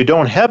when you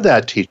don't have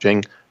that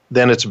teaching,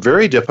 then it's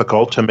very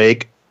difficult to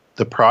make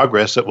the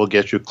progress that will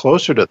get you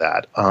closer to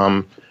that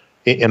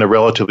in a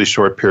relatively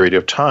short period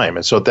of time.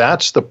 And so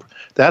that's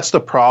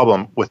the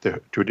problem with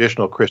the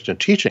traditional Christian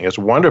teaching. As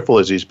wonderful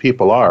as these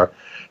people are,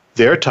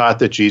 they're taught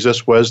that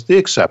Jesus was the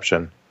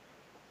exception,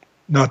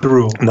 not the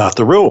rule. Not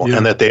the rule,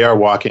 and that they are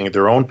walking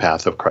their own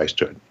path of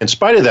Christhood. In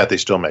spite of that, they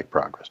still make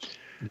progress.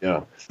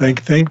 Yeah.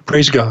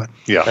 Praise God.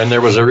 Yeah. And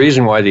there was a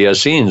reason why the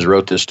Essenes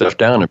wrote this stuff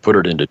down and put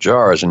it into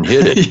jars and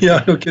hid it.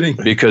 Yeah, no kidding.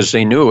 Because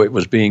they knew it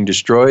was being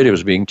destroyed. It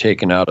was being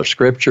taken out of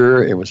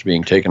Scripture. It was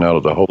being taken out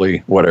of the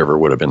Holy, whatever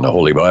would have been the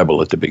Holy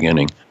Bible at the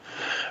beginning.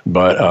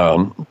 But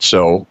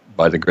so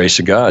by the grace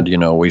of God,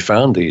 we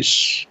found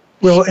these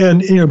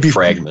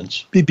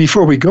fragments.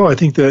 Before we go, I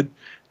think that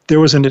there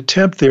was an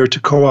attempt there to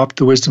co-opt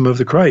the wisdom of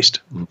the Christ.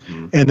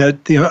 Mm-hmm. And that,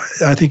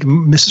 I think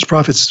Mrs.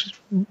 Prophet's,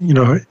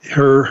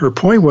 her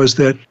point was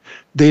that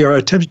they are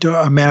attempting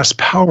to amass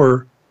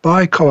power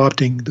by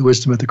co-opting the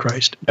wisdom of the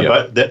Christ.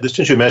 Yeah. But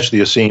since you mentioned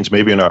the Essenes,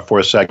 maybe in our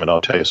fourth segment,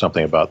 I'll tell you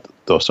something about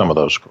some of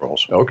those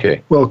scrolls.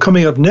 Okay. Well,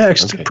 coming up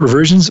next,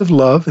 Perversions of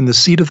Love and the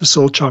Seat of the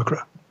Soul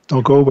Chakra.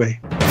 Don't go away.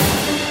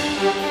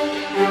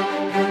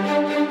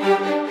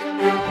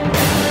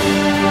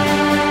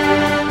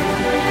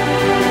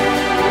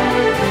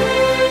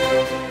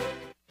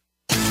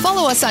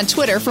 Follow us on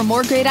Twitter for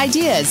more great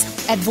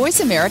ideas at Voice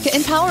America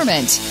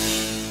Empowerment.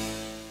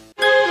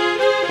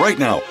 Right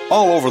now,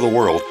 all over the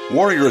world,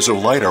 warriors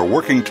of light are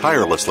working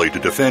tirelessly to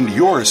defend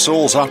your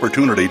soul's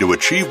opportunity to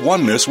achieve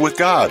oneness with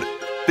God.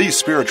 These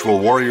spiritual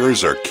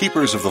warriors are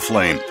keepers of the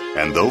flame,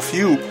 and though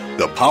few,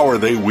 the power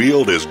they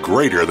wield is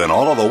greater than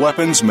all of the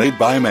weapons made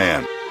by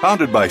man.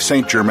 Founded by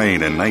Saint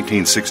Germain in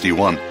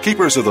 1961,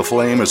 Keepers of the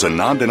Flame is a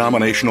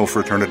non-denominational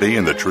fraternity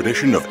in the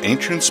tradition of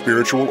ancient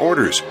spiritual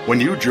orders. When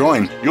you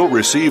join, you'll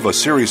receive a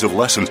series of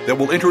lessons that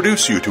will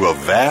introduce you to a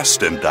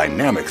vast and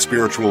dynamic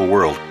spiritual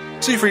world.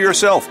 See for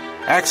yourself.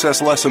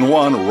 Access Lesson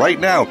 1 right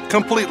now,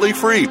 completely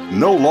free,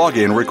 no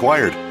login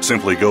required.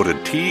 Simply go to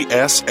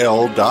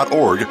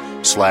tsl.org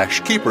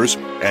interwoven.org/keepers,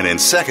 and in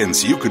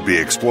seconds you could be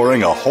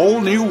exploring a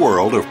whole new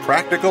world of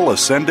practical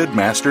Ascended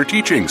Master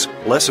teachings.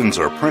 Lessons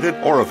are printed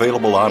or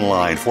available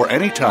online for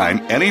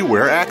anytime,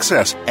 anywhere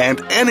access,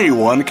 and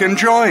anyone can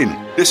join.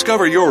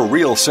 Discover your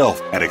real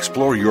self and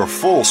explore your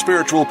full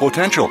spiritual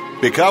potential.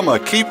 Become a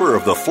keeper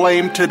of the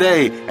flame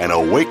today and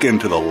awaken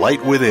to the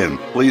light within.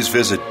 Please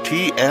visit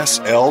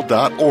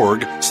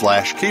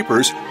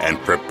tsl.org/keepers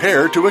and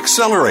prepare to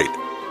accelerate.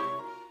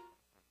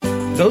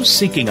 Those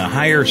seeking a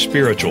higher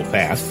spiritual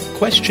path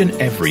question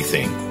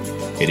everything.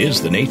 It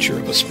is the nature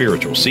of a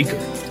spiritual seeker.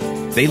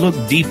 They look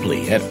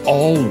deeply at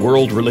all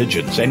world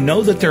religions and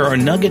know that there are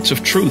nuggets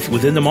of truth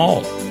within them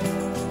all.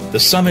 The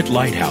Summit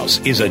Lighthouse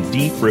is a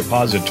deep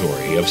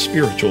repository of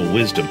spiritual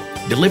wisdom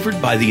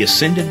delivered by the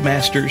Ascended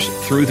Masters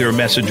through their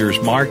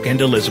messengers Mark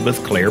and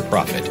Elizabeth Clare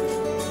Prophet.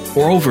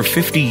 For over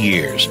 50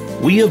 years,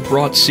 we have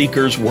brought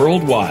seekers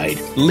worldwide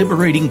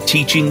liberating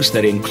teachings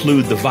that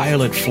include the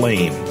violet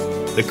flame,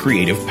 the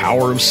creative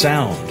power of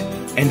sound,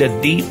 and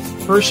a deep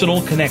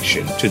personal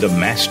connection to the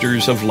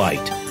Masters of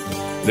Light.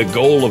 The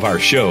goal of our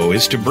show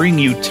is to bring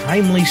you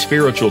timely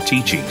spiritual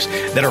teachings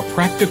that are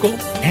practical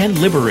and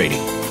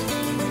liberating.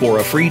 For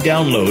a free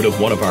download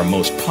of one of our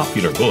most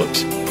popular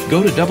books,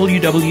 go to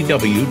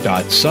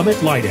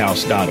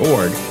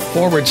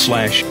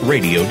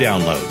www.summitlighthouse.org/radio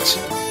downloads.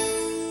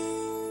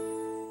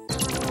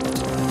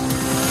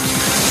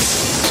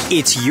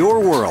 It's your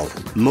world.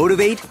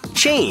 Motivate,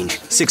 change,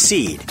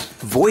 succeed.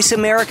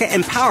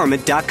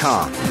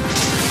 VoiceAmericaEmpowerment.com.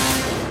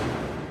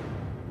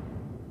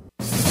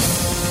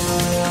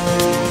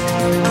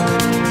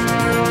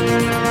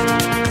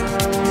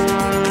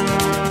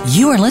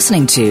 You are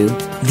listening to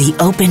The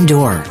Open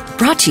Door,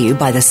 brought to you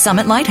by the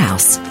Summit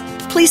Lighthouse.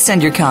 Please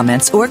send your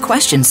comments or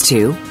questions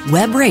to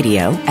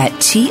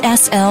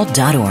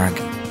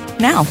webradio@tsl.org.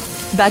 Now,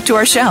 back to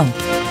our show.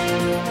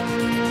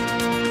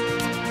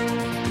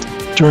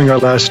 During our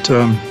last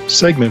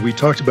segment, we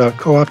talked about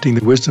co-opting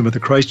the wisdom of the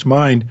Christ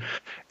mind.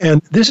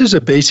 And this is a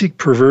basic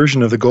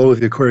perversion of the goal of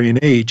the Aquarian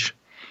Age.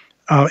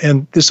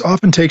 And this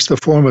often takes the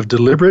form of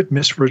deliberate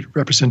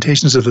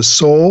misrepresentations of the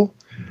soul,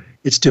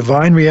 its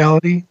divine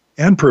reality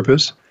and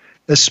purpose,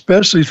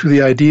 especially through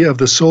the idea of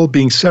the soul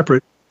being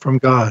separate from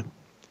God.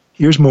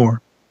 Here's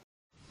more.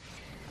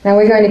 Now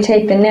we're going to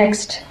take the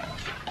next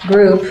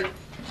group,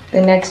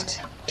 the next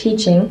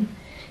teaching,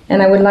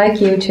 and I would like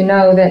you to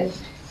know that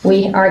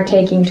we are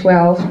taking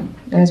 12,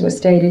 as was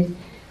stated,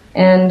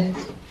 and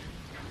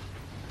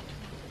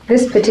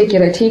this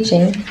particular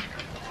teaching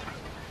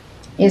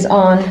is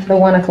on the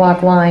 1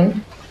 o'clock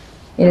line.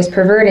 It is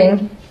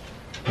perverting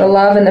the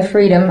love and the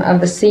freedom of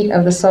the seat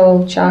of the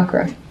soul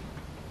chakra.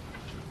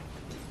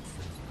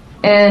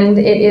 And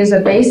it is a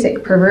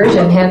basic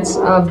perversion, hence,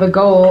 of the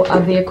goal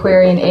of the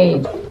Aquarian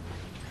Age.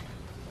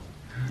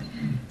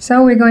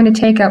 So we're going to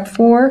take up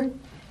 4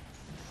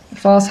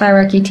 false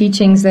hierarchy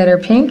teachings that are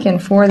pink,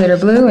 and 4 that are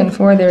blue, and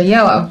 4 that are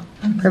yellow,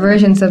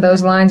 perversions of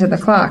those lines of the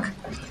clock.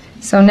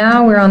 So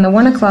now we're on the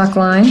 1 o'clock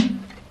line.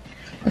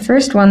 The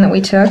first one that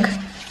we took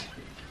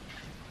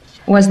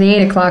was the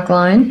 8 o'clock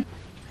line,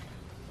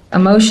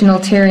 emotional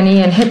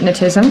tyranny and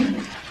hypnotism.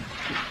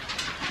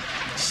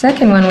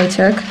 Second one we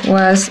took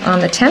was on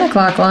the 10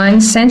 o'clock line,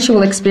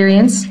 sensual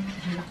experience,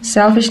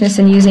 selfishness,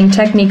 and using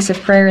techniques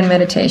of prayer and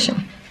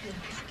meditation.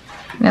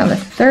 Now the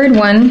third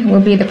one will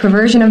be the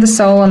perversion of the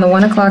soul on the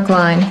 1 o'clock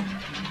line,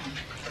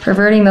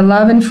 perverting the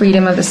love and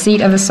freedom of the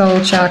seat of the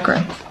soul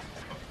chakra.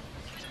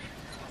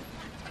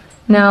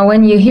 Now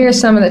when you hear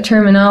some of the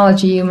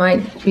terminology, you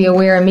might be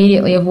aware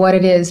immediately of what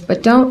it is,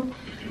 but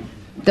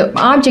the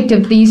object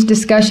of these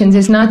discussions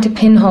is not to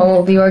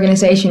pinhole the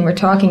organization we're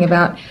talking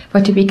about,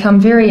 but to become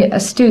very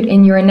astute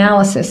in your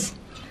analysis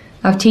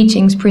of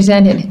teachings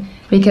presented,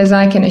 because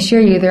I can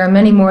assure you there are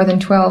many more than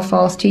 12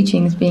 false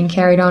teachings being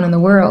carried on in the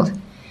world,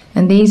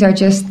 and these are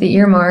just the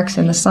earmarks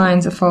and the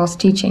signs of false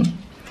teaching.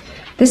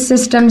 This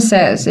system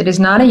says it is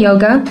not a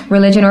yoga,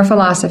 religion, or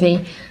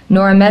philosophy,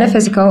 nor a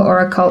metaphysical or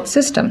occult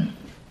system.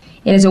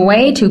 It is a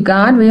way to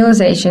God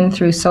realization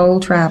through soul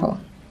travel,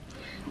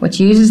 which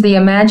uses the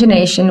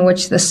imagination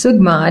which the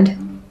Sugmad,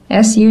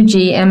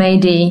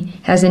 S-U-G-M-A-D,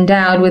 has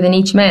endowed within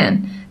each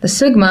man. The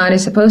Sugmad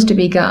is supposed to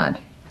be God.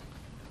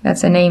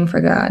 That's a name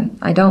for God.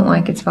 I don't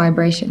like its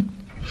vibration.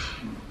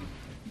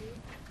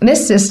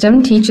 This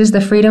system teaches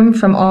the freedom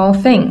from all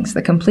things,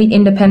 the complete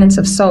independence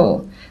of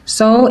soul.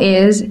 Soul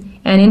is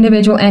an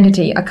individual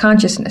entity, a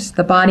consciousness.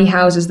 The body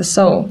houses the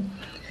soul.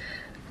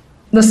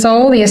 The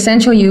soul, the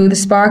essential you, the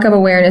spark of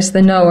awareness,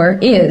 the knower,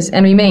 is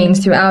and remains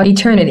throughout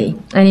eternity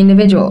an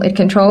individual. It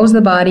controls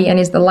the body and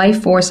is the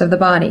life force of the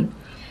body.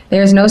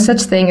 There is no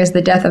such thing as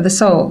the death of the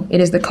soul. It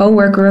is the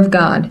co-worker of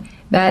God.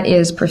 That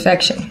is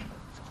perfection.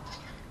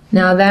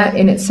 Now that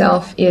in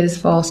itself is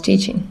false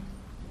teaching.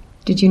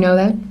 Did you know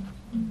that?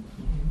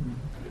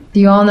 Do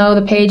you all know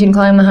the page in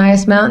Climb the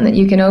Highest Mountain that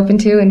you can open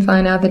to and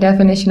find out the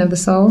definition of the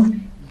soul?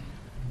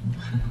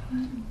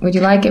 Would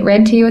you like it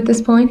read to you at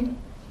this point?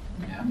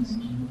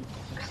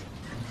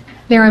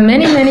 There are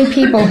many, many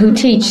people who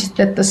teach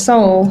that the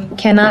soul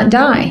cannot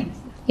die.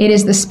 It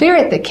is the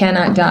spirit that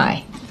cannot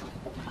die.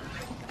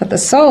 but the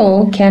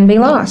soul can be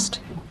lost.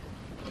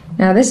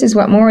 Now this is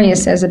what Moria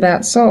says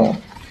about soul.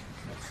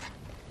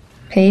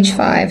 Page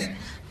 5.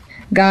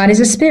 God is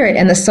a spirit,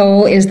 and the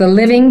soul is the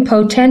living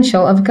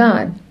potential of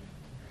God.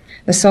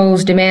 The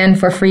soul's demand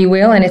for free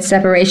will and its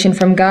separation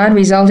from God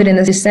resulted in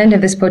the descent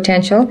of this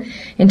potential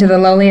into the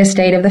lowly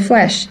estate of the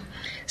flesh.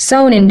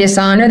 Sown in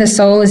dishonor, the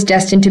soul is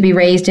destined to be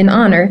raised in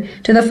honor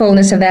to the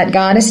fullness of that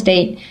God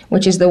estate,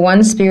 which is the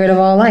one spirit of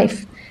all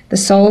life. The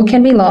soul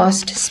can be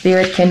lost,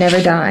 spirit can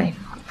never die.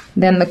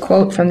 Then the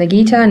quote from the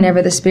Gita,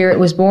 never the spirit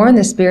was born,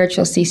 the spirit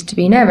shall cease to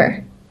be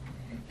never.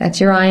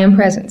 That's your I am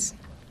presence.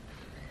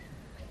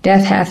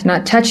 Death hath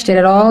not touched it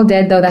at all,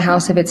 dead though the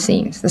house of it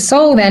seems. The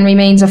soul then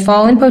remains a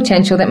fallen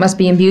potential that must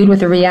be imbued with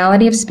the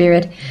reality of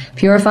spirit,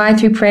 purified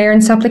through prayer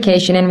and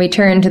supplication, and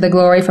returned to the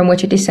glory from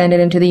which it descended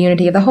into the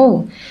unity of the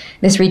whole.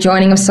 This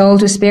rejoining of soul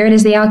to spirit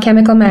is the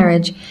alchemical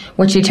marriage,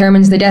 which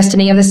determines the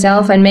destiny of the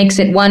self and makes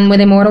it one with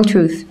immortal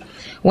truth.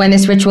 When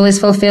this ritual is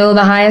fulfilled,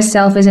 the highest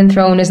self is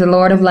enthroned as the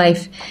Lord of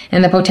life,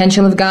 and the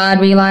potential of God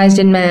realized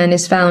in man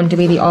is found to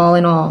be the all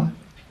in all.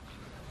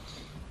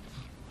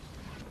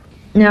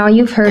 Now,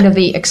 you've heard of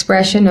the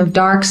expression of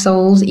dark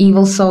souls,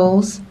 evil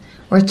souls.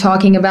 We're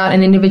talking about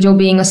an individual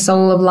being a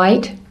soul of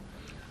light.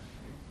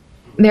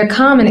 They're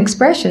common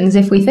expressions.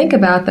 If we think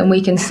about them,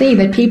 we can see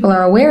that people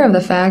are aware of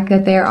the fact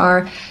that there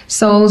are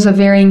souls of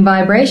varying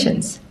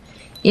vibrations.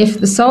 If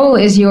the soul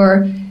is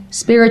your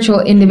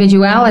spiritual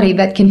individuality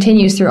that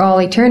continues through all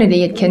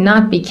eternity, it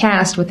cannot be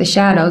cast with the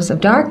shadows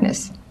of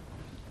darkness.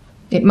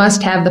 It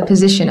must have the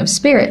position of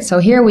spirit. So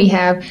here we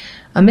have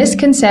a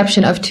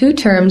misconception of two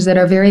terms that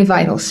are very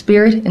vital,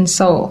 spirit and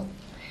soul.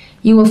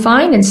 You will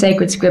find in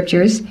sacred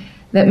scriptures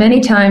that many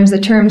times the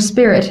term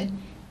spirit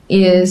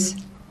is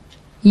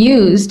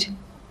used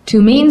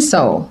to mean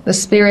soul, the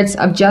spirits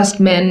of just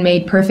men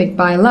made perfect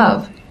by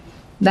love.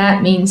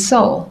 That means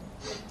soul.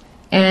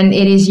 And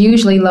it is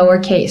usually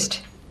lowercased,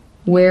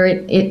 where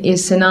it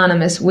is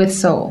synonymous with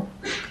soul.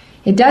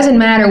 It doesn't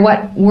matter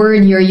what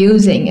word you're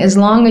using, as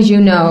long as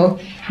you know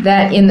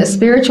that in the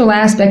spiritual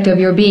aspect of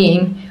your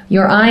being,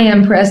 your I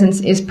am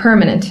presence is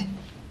permanent,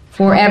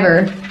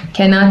 forever,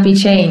 cannot be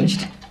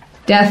changed,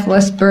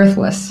 deathless,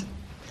 birthless,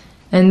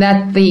 and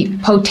that the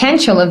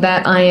potential of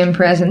that I am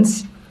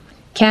presence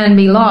can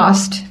be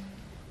lost.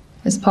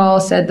 As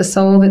Paul said, the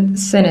soul that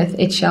sinneth,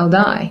 it shall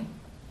die.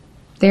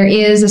 There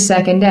is a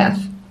second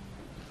death.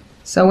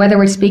 So whether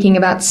we're speaking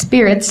about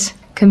spirits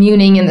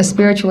communing in the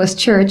spiritualist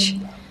church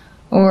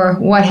or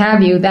what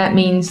have you, that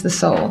means the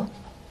soul.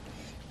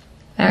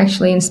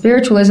 Actually, in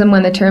spiritualism,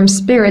 when the term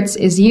spirits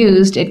is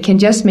used, it can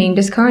just mean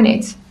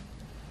discarnates,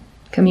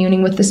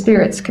 communing with the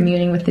spirits,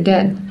 communing with the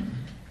dead.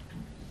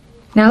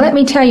 Now let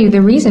me tell you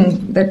the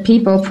reason that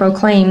people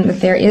proclaim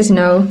that there is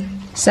no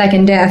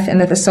second death and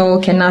that the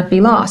soul cannot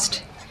be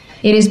lost.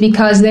 It is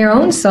because their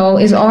own soul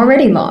is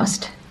already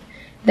lost.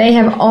 They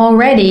have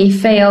already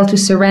failed to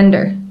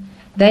surrender.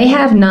 They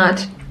have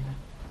not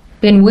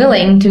been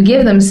willing to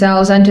give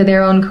themselves unto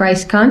their own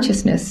Christ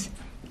consciousness,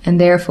 and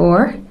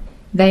therefore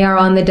they are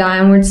on the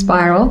downward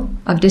spiral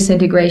of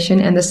disintegration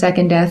and the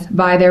second death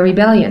by their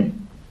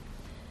rebellion.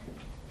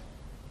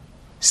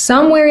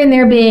 Somewhere in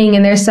their being,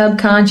 in their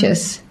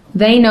subconscious,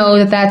 they know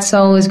that that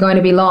soul is going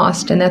to be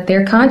lost and that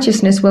their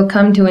consciousness will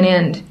come to an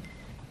end.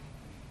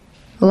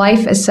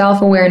 Life as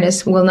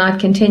self-awareness will not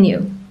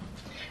continue.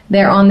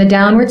 They're on the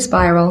downward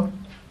spiral.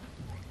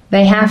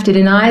 They have to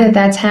deny that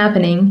that's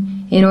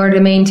happening in order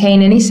to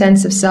maintain any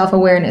sense of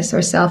self-awareness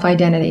or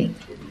self-identity.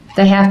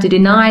 They have to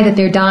deny that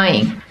they're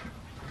dying.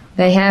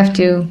 They have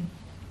to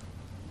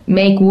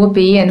make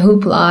whoopee and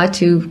hoopla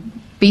to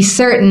be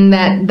certain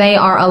that they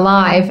are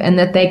alive and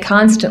that they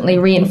constantly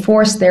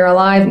reinforce their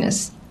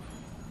aliveness.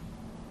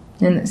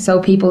 And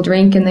so people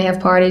drink and they have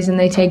parties and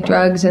they take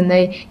drugs and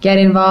they get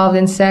involved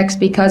in sex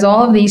because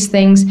all of these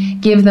things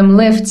give them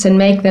lifts and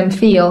make them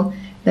feel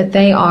that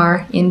they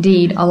are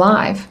indeed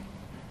alive.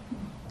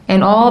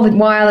 And all the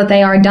while that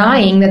they are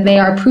dying, that they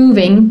are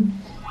proving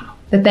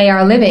that they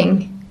are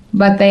living,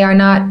 but they are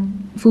not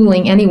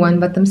fooling anyone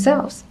but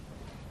themselves.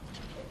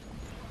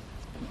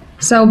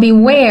 So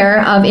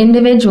beware of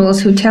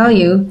individuals who tell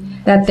you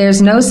that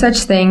there's no such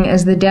thing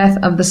as the death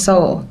of the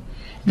soul.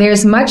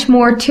 There's much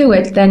more to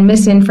it than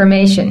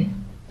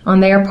misinformation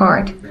on their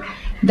part.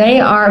 They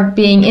are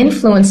being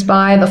influenced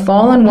by the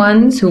fallen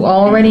ones who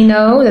already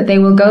know that they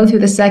will go through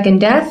the second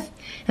death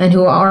and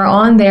who are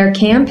on their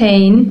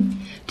campaign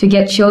to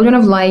get children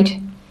of light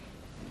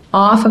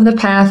off of the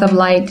path of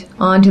light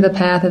onto the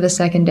path of the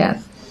second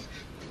death.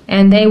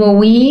 And they will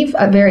weave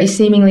a very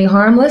seemingly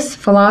harmless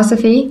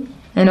philosophy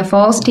and a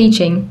false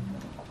teaching,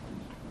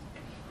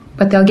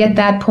 but they'll get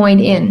that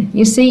point in.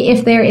 You see,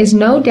 if there is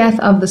no death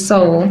of the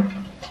soul,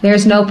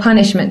 there's no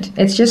punishment.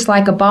 It's just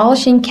like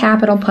abolishing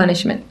capital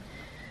punishment.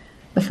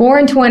 The 4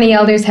 and 20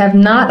 elders have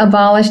not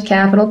abolished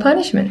capital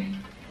punishment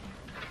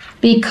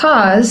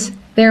because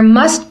there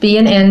must be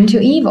an end to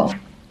evil.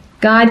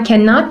 God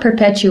cannot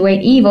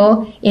perpetuate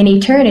evil in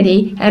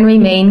eternity and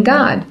remain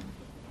God.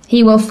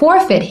 He will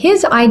forfeit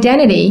his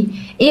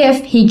identity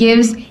if he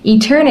gives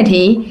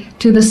eternity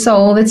to the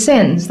soul that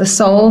sins, the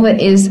soul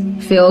that is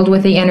filled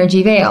with the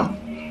energy veil.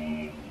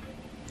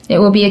 It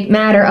will be a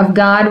matter of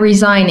God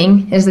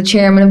resigning as the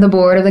chairman of the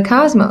board of the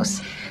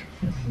cosmos.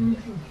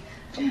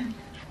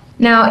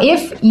 Now,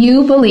 if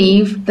you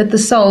believe that the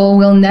soul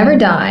will never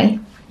die,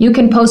 you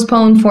can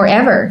postpone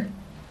forever.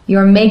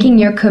 You're making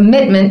your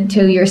commitment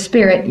to your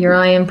spirit, your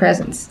I Am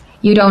presence.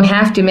 You don't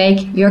have to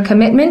make your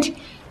commitment.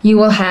 You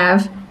will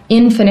have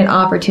infinite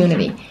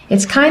opportunity.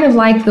 It's kind of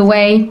like the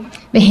way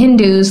the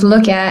Hindus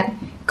look at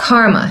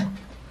karma.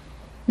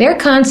 Their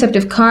concept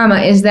of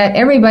karma is that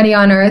everybody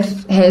on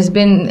earth has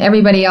been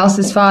everybody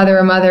else's father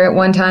or mother at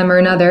one time or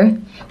another.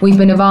 We've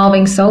been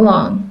evolving so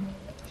long.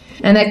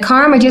 And that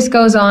karma just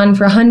goes on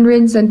for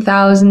hundreds and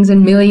thousands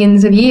and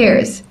millions of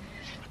years.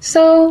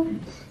 So,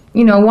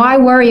 why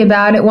worry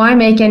about it? Why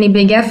make any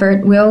big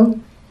effort? We'll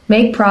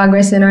make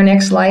progress in our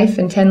next life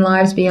and 10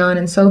 lives beyond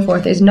and so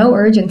forth. There's no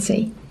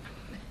urgency.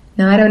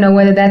 Now, I don't know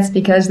whether that's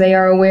because they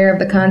are aware of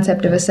the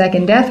concept of a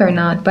second death or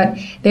not, but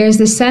there's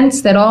the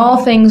sense that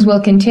all things will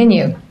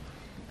continue.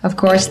 Of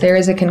course, there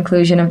is a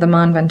conclusion of the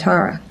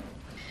Manvantara.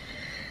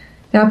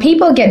 Now,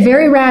 people get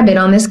very rabid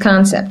on this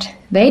concept.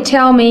 They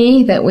tell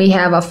me that we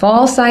have a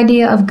false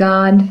idea of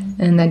God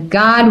and that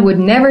God would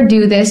never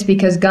do this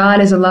because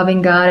God is a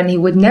loving God and he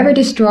would never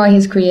destroy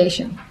his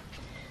creation.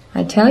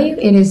 I tell you,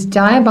 it is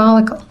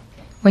diabolical.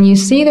 When you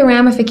see the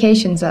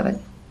ramifications of it,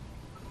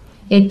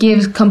 it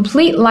gives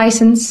complete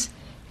license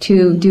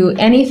to do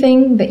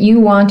anything that you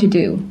want to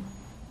do.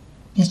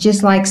 It's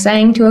just like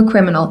saying to a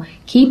criminal,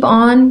 keep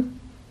on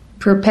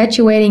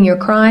perpetuating your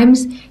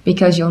crimes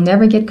because you'll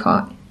never get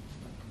caught.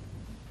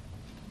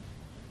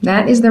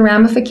 That is the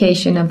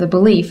ramification of the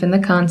belief in the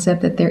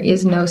concept that there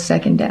is no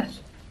second death.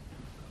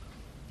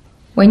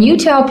 When you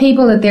tell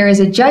people that there is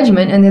a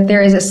judgment and that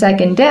there is a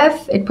second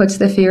death, it puts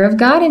the fear of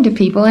God into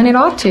people, and it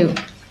ought to.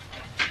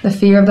 The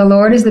fear of the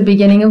Lord is the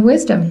beginning of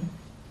wisdom.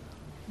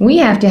 We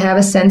have to have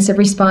a sense of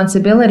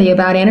responsibility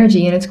about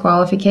energy and its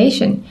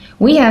qualification.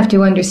 We have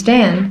to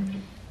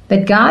understand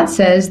that God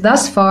says,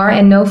 thus far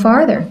and no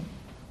farther.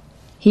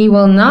 He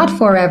will not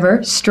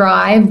forever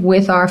strive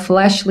with our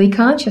fleshly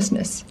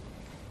consciousness,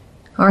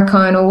 our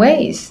carnal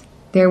ways.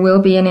 There will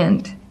be an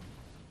end.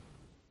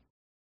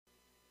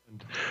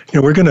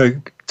 We're going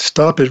to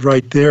stop it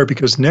right there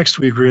because next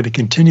week we're going to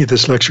continue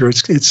this lecture.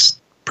 It's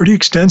pretty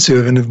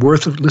extensive and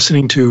worth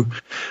listening to.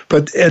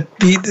 But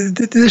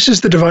this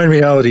is the divine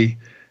reality.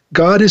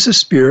 God is a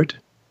spirit,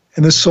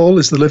 and the soul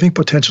is the living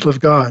potential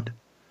of God.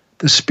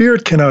 The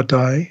spirit cannot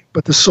die,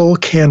 but the soul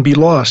can be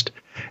lost.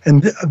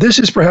 And this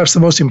is perhaps the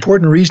most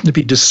important reason to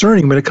be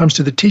discerning when it comes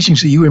to the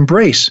teachings that you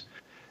embrace,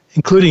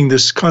 including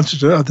this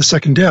concept of the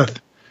second death.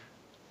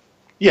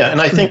 Yeah, and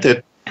I think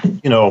that,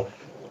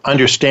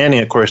 understanding,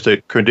 of course,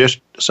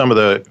 some of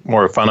the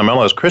more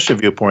fundamentalist Christian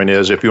viewpoint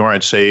is if you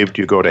aren't saved,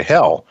 you go to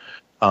hell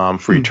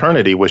for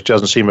eternity, which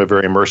doesn't seem a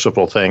very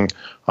merciful thing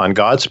on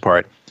God's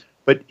part.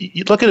 But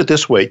you look at it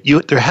this way,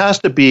 there has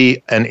to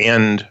be an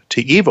end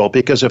to evil,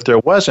 because if there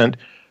wasn't,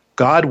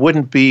 God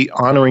wouldn't be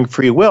honoring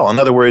free will. In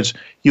other words,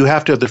 you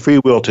have to have the free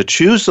will to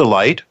choose the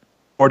light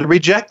or to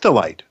reject the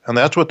light. And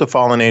that's what the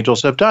fallen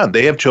angels have done.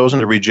 They have chosen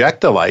to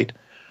reject the light.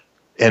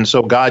 And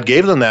so God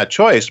gave them that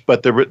choice,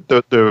 but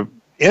the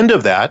end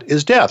of that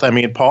is death. I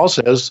mean, Paul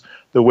says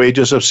the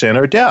wages of sin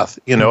are death.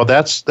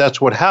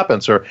 That's what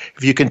happens. Or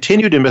if you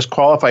continue to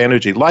misqualify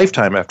energy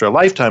lifetime after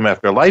lifetime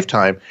after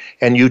lifetime,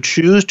 and you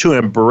choose to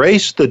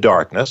embrace the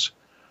darkness,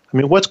 I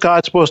mean, what's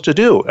God supposed to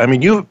do? I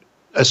mean,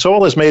 a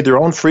soul has made their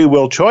own free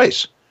will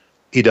choice.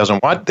 He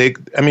doesn't want,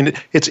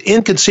 it's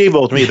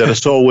inconceivable to me that a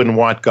soul wouldn't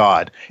want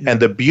God and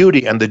the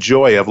beauty and the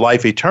joy of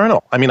life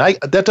eternal. I mean,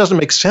 that doesn't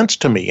make sense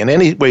to me in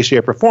any way,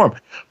 shape, or form.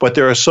 But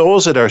there are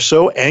souls that are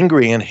so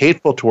angry and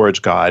hateful towards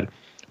God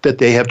that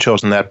they have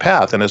chosen that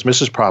path. And as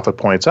Mrs. Prophet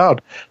points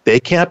out, they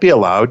can't be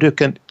allowed to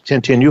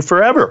continue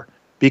forever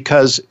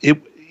because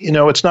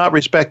it's not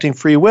respecting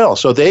free will.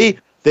 So they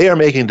are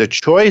making the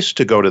choice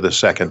to go to the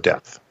second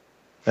death.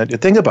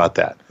 And think about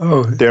that.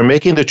 They're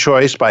making the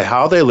choice by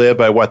how they live,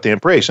 by what they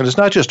embrace. And it's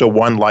not just a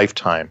one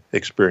lifetime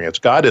experience.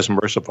 God is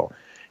merciful.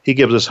 He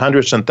gives us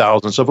hundreds and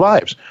thousands of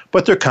lives.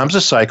 But there comes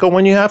a cycle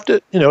when you have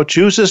to,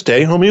 choose this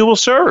day whom you will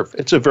serve.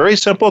 It's a very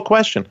simple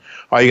question.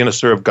 Are you going to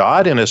serve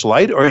God in his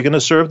light, or are you going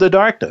to serve the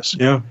darkness?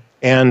 Yeah.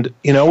 And,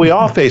 we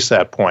all face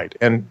that point.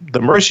 And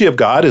the mercy of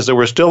God is that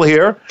we're still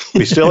here,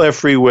 we still have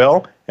free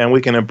will, and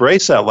we can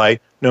embrace that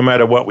light no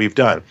matter what we've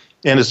done.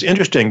 And it's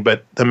interesting,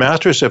 but the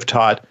masters have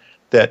taught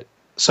that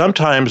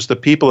sometimes the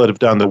people that have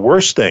done the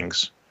worst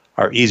things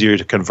are easier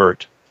to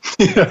convert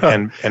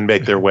and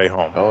make their way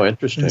home. Oh,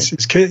 interesting.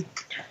 It's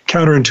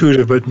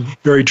counterintuitive, but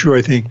very true,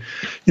 I think.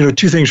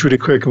 Two things really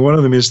quick. And one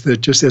of them is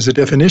that just as a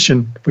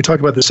definition, we talk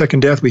about the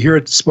second death, we hear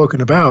it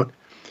spoken about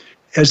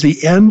as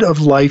the end of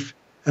life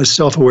as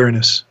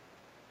self-awareness.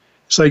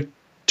 It's like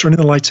turning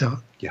the lights out.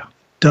 Yeah.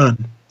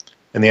 Done.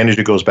 And the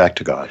energy goes back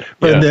to God.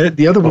 But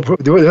the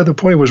other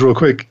point was real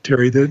quick,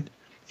 Terry, that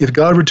if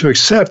God were to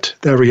accept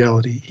that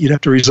reality, he'd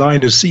have to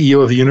resign as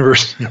CEO of the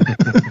universe.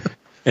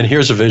 And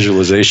here's a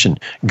visualization.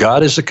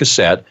 God is a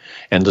cassette,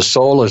 and the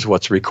soul is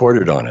what's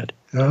recorded on it.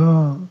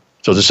 Oh.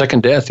 So the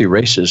second death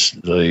erases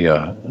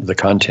the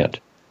content.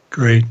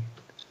 Great.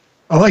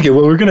 I like it.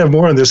 Well, we're going to have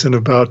more on this in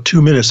about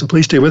 2 minutes, so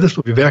please stay with us.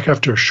 We'll be back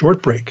after a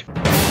short break.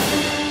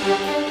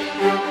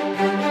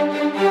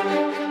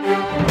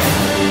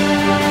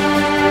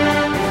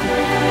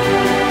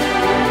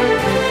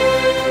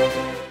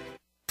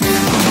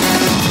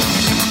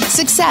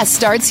 Success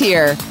starts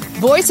here.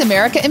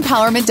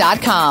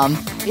 VoiceAmericaEmpowerment.com.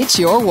 It's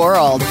your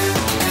world.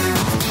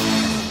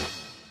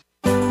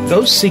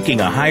 Those seeking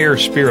a higher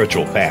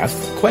spiritual path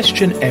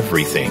question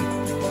everything.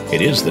 It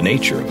is the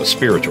nature of a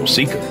spiritual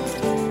seeker.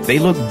 They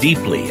look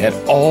deeply at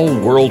all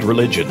world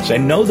religions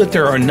and know that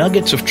there are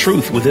nuggets of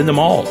truth within them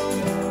all.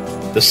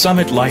 The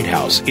Summit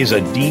Lighthouse is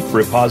a deep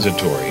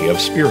repository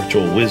of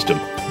spiritual wisdom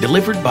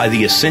delivered by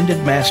the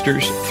Ascended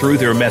Masters through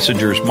their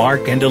messengers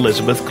Mark and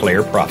Elizabeth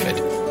Clare Prophet.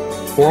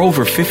 For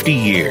over 50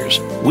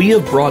 years, we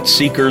have brought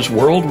seekers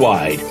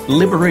worldwide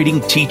liberating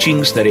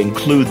teachings that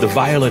include the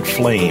violet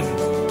flame,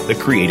 the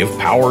creative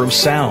power of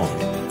sound,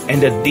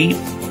 and a deep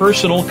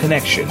personal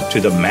connection to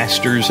the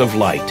Masters of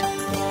Light.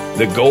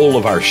 The goal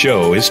of our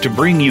show is to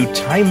bring you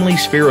timely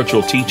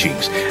spiritual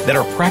teachings that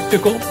are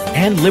practical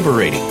and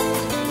liberating.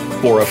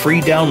 For a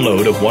free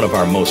download of one of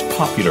our most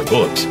popular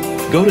books,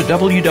 go to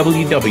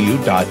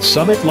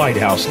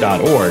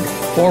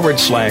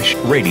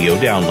www.summitlighthouse.org/radio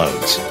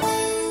downloads.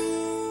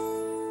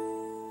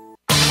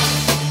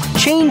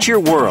 Change your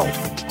world.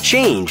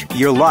 Change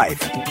your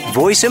life.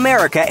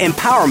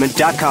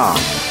 VoiceAmericaEmpowerment.com.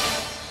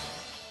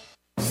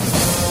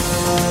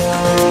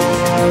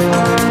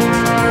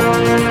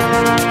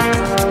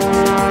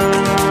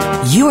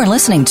 You are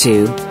listening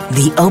to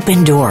The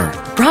Open Door,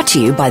 brought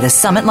to you by the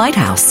Summit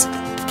Lighthouse.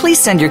 Please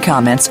send your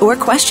comments or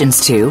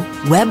questions to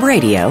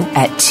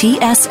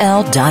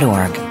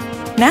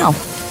webradio@tsl.org. Now,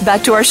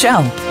 back to our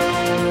show.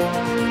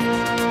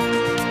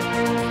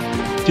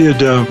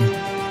 Did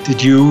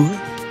you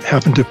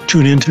happen to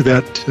tune into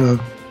that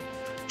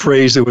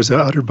phrase that was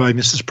uttered by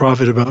Mrs.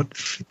 Prophet about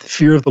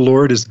fear of the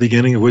Lord is the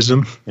beginning of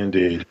wisdom?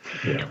 Indeed.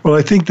 Yeah. Well,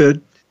 I think that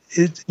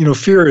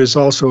fear is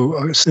also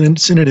a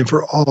synonym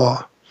for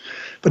awe.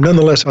 But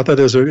nonetheless, I thought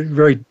that was a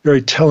very,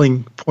 very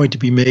telling point to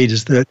be made,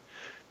 is that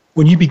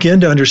when you begin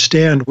to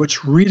understand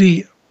what's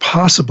really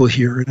possible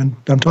here, and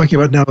I'm talking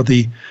about now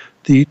the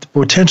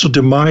potential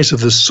demise of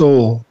the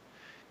soul,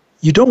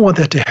 you don't want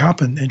that to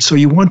happen. And so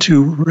you want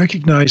to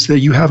recognize that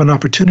you have an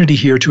opportunity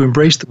here to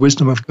embrace the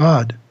wisdom of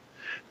God,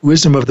 the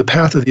wisdom of the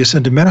path of the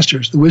Ascended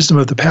Masters, the wisdom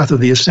of the path of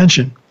the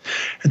Ascension,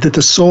 and that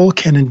the soul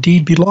can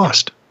indeed be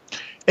lost.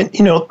 And,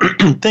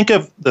 think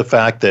of the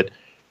fact that,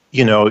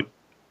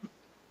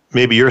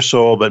 maybe your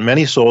soul, but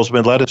many souls have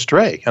been led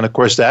astray. And of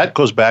course, that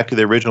goes back to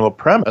the original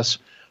premise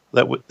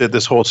that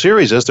this whole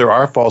series is there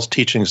are false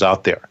teachings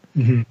out there.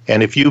 Mm-hmm.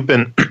 And if you've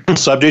been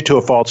subject to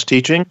a false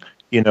teaching,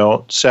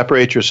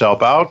 separate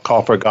yourself out,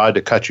 call for God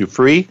to cut you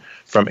free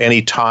from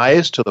any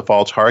ties to the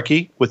false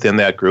hierarchy within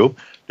that group.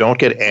 Don't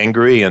get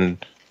angry and,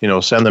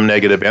 send them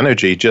negative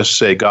energy. Just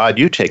say, God,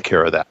 you take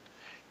care of that.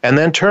 And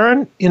then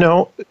turn,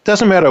 it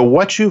doesn't matter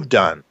what you've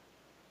done.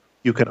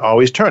 You can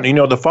always turn.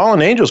 The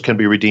fallen angels can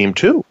be redeemed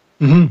too.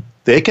 Mm-hmm.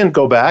 They can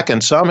go back,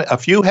 and a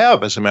few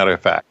have, as a matter of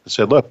fact,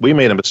 said, look, we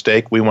made a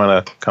mistake. We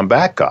want to come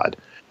back, God.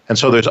 And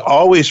so there's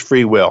always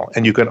free will,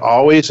 and you can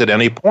always, at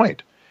any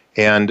point,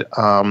 and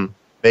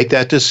make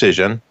that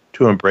decision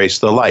to embrace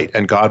the light,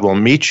 and God will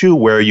meet you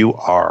where you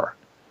are.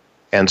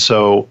 And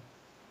so,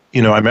 I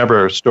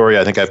remember a story,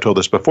 I think I've told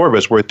this before, but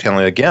it's worth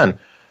telling again.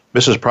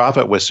 Mrs.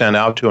 Prophet was sent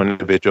out to an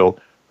individual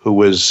who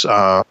was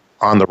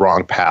on the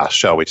wrong path,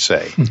 shall we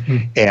say,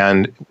 mm-hmm.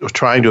 and was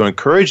trying to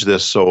encourage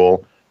this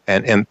soul,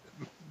 and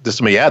this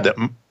let me add that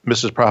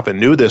Mrs. Prophet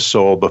knew this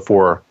soul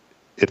before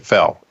it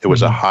fell. It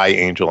was a high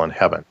angel in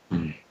heaven.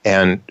 Mm-hmm.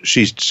 And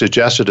she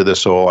suggested to this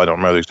soul, I don't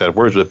remember the exact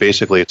words, but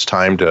basically it's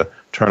time to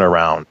turn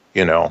around,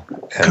 and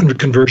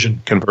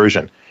conversion.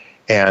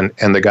 And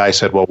the guy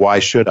said, well, why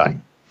should I?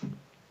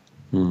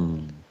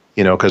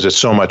 Because it's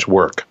so much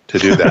work to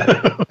do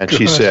that. And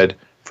she said,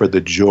 for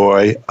the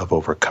joy of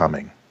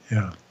overcoming.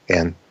 Yeah.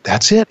 And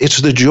that's it.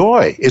 It's the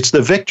joy. It's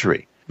the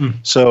victory. Mm.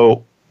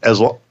 So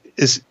as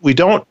we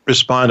don't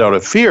respond out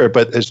of fear,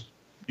 but as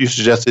you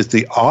suggest, it's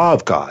the awe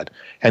of God.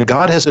 And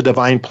God has a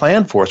divine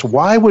plan for us.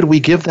 Why would we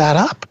give that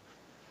up?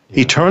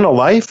 Yeah. Eternal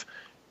life?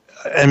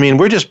 I mean,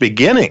 we're just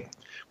beginning.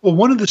 Well,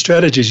 one of the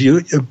strategies,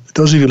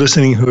 those of you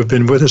listening who have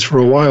been with us for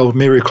a while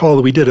may recall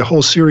that we did a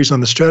whole series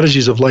on the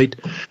strategies of light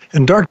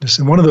and darkness.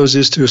 And one of those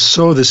is to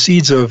sow the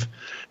seeds of,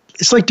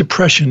 it's like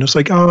depression. It's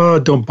like, oh,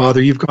 don't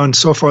bother. You've gone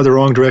so far the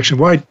wrong direction.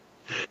 Why?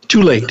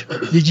 Too late.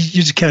 You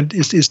just can't.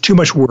 It's too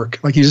much work.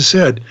 Like you just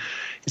said,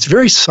 it's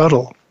very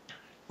subtle.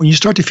 When you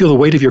start to feel the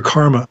weight of your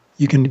karma,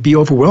 you can be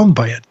overwhelmed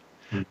by it.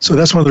 Mm-hmm. So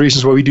that's one of the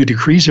reasons why we do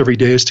decrees every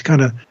day, is to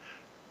kind of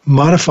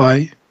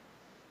modify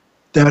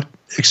that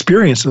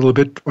experience a little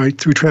bit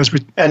through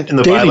transmutation. And in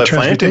the violet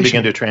flame can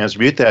begin to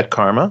transmute that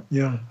karma.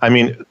 Yeah. I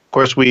mean, of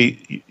course,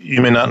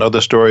 you may not know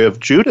the story of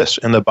Judas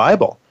in the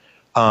Bible,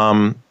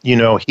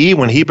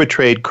 When he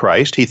betrayed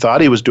Christ, he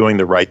thought he was doing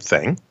the right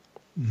thing.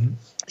 Mm-hmm.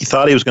 He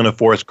thought he was going to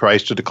force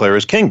Christ to declare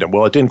his kingdom.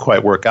 Well, it didn't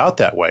quite work out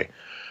that way.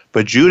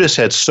 But Judas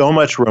had so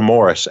much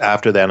remorse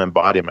after that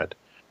embodiment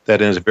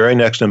that in his very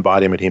next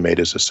embodiment, he made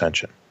his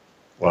ascension.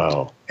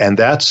 Wow. And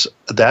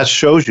that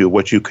shows you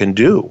what you can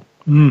do.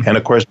 Mm. And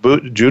of course,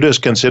 Judas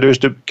continues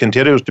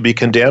to be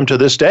condemned to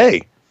this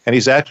day. And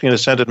he's actually an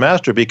ascended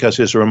master because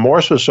his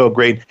remorse was so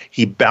great,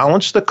 he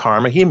balanced the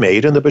karma he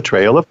made in the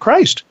betrayal of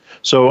Christ.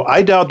 So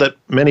I doubt that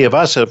many of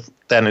us have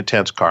that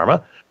intense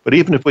karma, but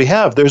even if we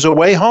have, there's a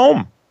way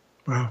home.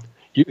 Wow.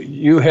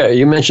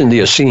 You mentioned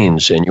the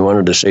Essenes, and you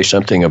wanted to say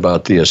something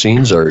about the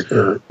Essenes,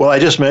 or? Well, I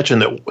just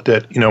mentioned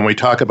that when we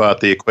talk about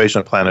the equation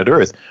of planet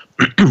Earth,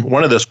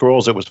 one of the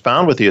scrolls that was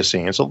found with the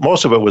Essenes,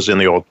 most of it was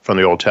from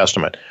the Old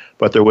Testament,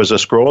 but there was a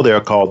scroll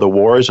there called "The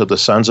Wars of the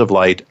Sons of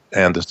Light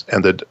and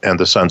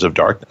the Sons of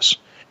Darkness."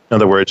 In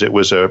other words, it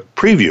was a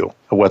preview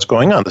of what's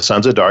going on. The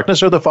sons of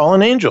darkness are the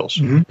fallen angels,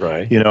 mm-hmm.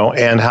 Right?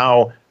 And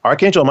how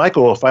Archangel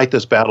Michael will fight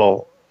this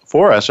battle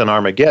for us in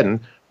Armageddon.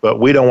 But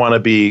we don't want to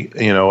be,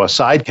 a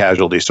side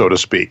casualty, so to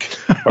speak,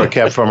 or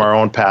kept from our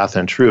own path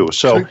and true.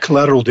 So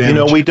collateral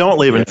damage. We don't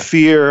live in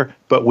fear,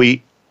 but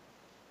we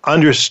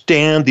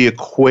understand the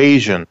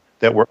equation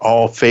that we're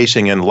all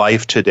facing in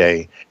life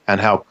today and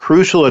how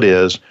crucial it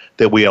is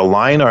that we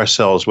align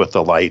ourselves with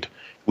the light.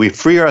 We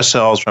free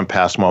ourselves from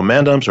past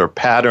momentums or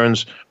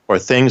patterns or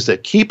things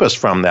that keep us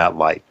from that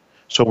light.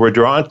 So we're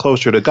drawn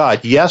closer to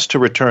God, yes, to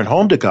return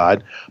home to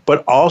God,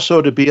 but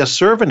also to be a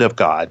servant of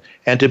God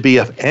and to be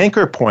an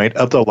anchor point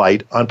of the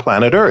light on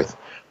planet Earth.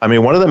 I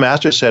mean, one of the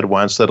masters said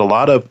once that a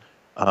lot of,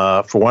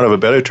 for want of a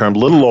better term,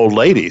 little old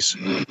ladies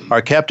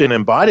are kept in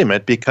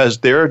embodiment because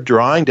they're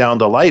drawing down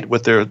the light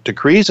with their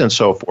decrees and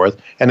so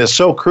forth, and it's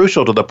so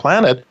crucial to the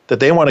planet that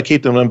they want to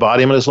keep them in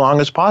embodiment as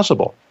long as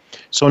possible.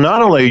 So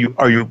not only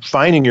are you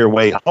finding your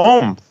way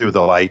home through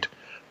the light,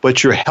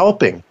 but you're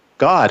helping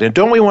God. And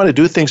don't we want to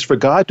do things for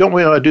God? Don't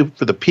we want to do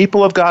for the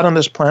people of God on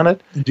this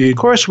planet? Indeed. Of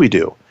course we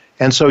do.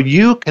 And so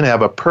you can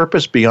have a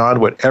purpose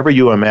beyond whatever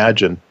you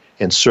imagine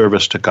in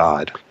service to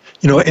God.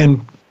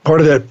 And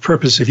part of that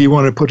purpose, if you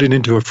want to put it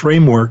into a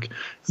framework,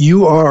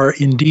 you are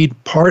indeed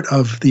part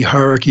of the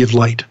hierarchy of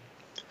light.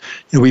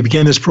 We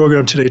began this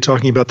program today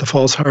talking about the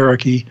false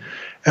hierarchy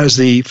as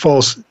the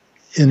false,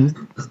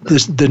 in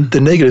this,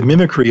 the negative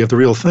mimicry of the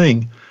real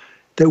thing,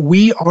 that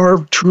we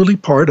are truly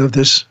part of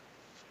this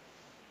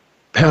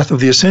path of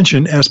the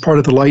ascension as part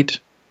of the light,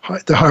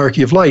 the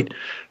hierarchy of light.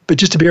 But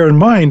just to bear in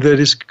mind that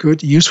it's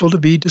useful to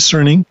be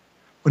discerning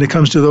when it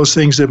comes to those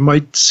things that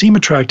might seem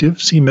attractive,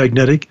 seem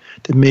magnetic,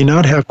 that may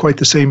not have quite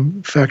the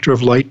same factor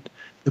of light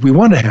that we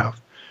want to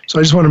have. So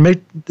I just want to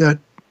make that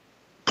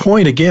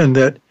point again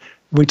that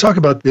when we talk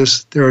about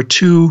this, there are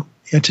two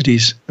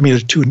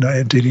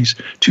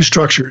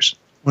structures.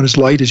 One is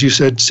light, as you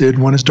said, Sid,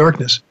 one is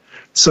darkness.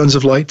 Sons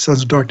of light,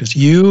 sons of darkness.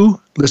 You,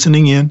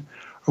 listening in,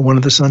 are one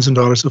of the sons and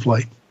daughters of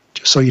light.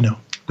 Just so you know.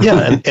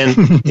 Yeah,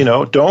 and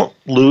don't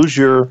lose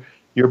your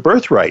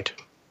birthright,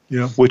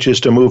 which is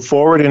to move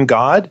forward in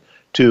God,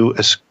 to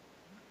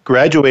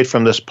graduate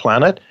from this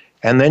planet,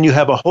 and then you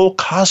have a whole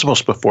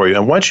cosmos before you.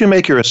 And once you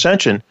make your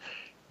ascension,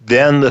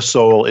 then the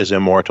soul is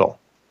immortal.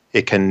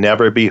 It can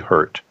never be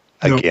hurt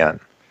again.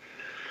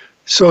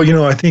 So,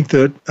 I think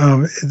that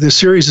this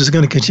series is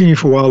going to continue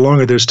for a while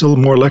longer. There's still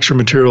more lecture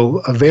material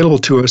available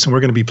to us, and we're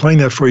going to be playing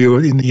that for you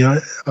in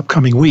the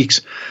upcoming weeks.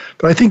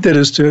 But I think that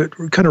is to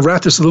kind of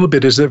wrap this a little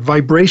bit, is that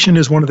vibration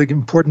is one of the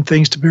important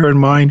things to bear in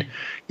mind.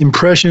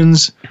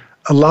 Impressions,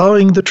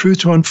 allowing the truth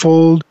to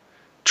unfold,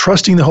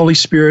 trusting the Holy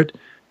Spirit,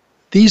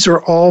 these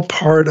are all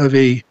part of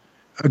a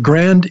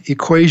grand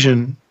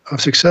equation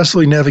of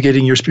successfully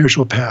navigating your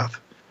spiritual path.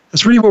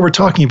 That's really what we're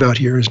talking about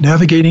here, is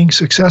navigating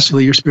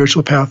successfully your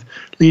spiritual path,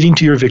 leading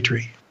to your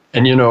victory.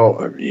 And,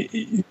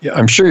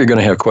 I'm sure you're going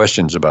to have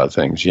questions about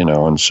things,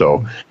 and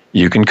so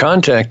you can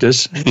contact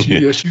us.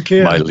 Yes, you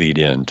can. My lead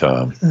in,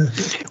 Tom.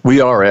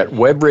 We are at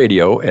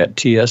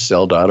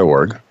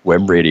webradio@tsl.org,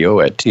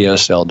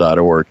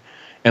 webradio@tsl.org.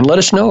 And let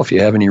us know if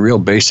you have any real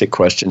basic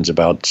questions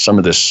about some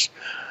of this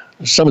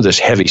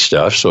heavy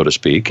stuff, so to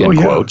speak, in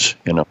quotes,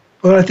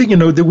 Well, I think,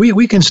 that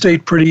we can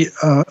state pretty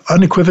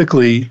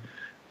unequivocally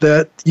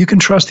that you can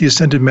trust the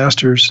Ascended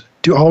Masters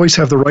to always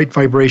have the right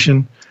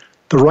vibration,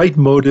 the right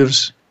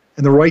motives,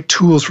 and the right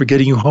tools for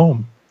getting you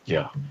home.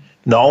 Yeah.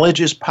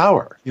 Knowledge is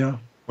power. Yeah.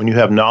 When you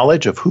have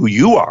knowledge of who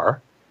you are,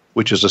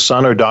 which is a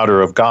son or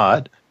daughter of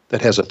God,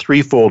 that has a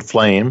threefold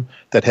flame,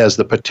 that has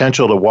the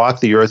potential to walk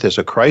the earth as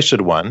a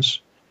Christed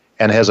ones,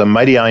 and has a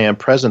mighty I am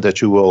present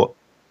that you will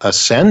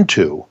ascend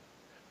to,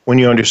 when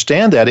you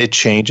understand that, it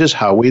changes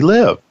how we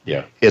live.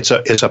 Yeah. It's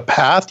a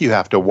path. You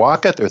have to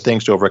walk it. There are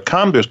things to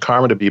overcome. There's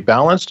karma to be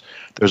balanced.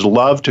 There's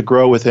love to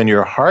grow within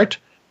your heart.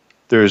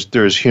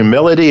 There's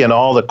humility and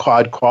all the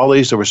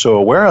qualities that we're so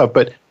aware of.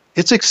 But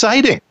it's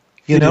exciting,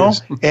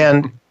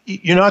 and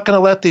you're not going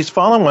to let these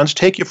fallen ones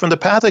take you from the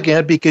path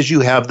again because you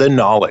have the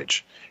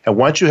knowledge. And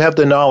once you have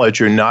the knowledge,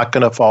 you're not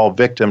going to fall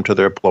victim to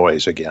their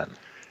ploys again.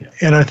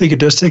 And I think it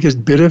does take a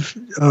bit of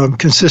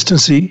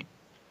consistency,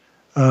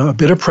 a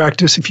bit of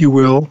practice, if you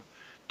will,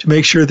 to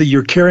make sure that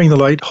you're carrying the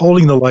light,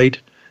 holding the light,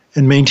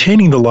 and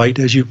maintaining the light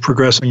as you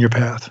progress on your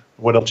path.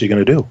 What else are you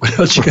going to do? What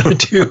else are you going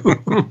to do?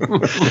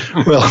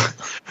 Well,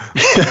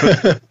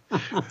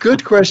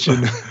 good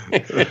question.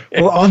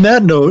 Well, on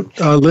that note,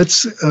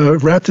 let's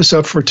wrap this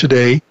up for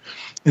today.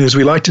 And as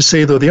we like to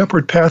say, though the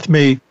upward path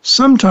may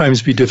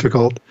sometimes be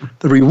difficult,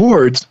 the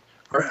rewards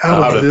are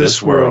out of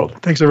this world.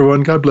 Thanks,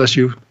 everyone. God bless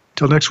you.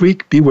 Till next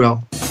week, be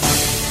well.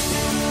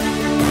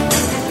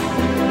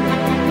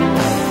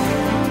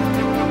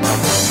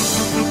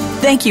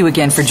 Thank you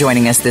again for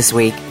joining us this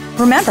week.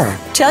 Remember,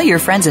 tell your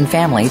friends and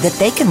family that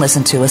they can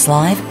listen to us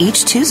live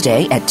each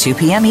Tuesday at 2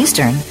 p.m.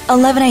 Eastern,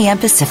 11 a.m.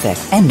 Pacific,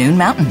 and noon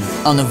Mountain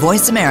on the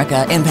Voice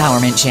America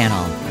Empowerment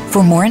Channel.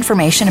 For more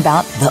information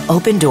about The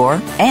Open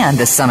Door and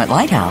the Summit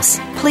Lighthouse,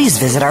 please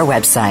visit our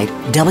website,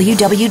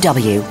 www.tsl.org.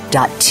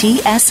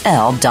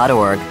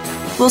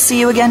 We'll see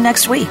you again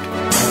next week.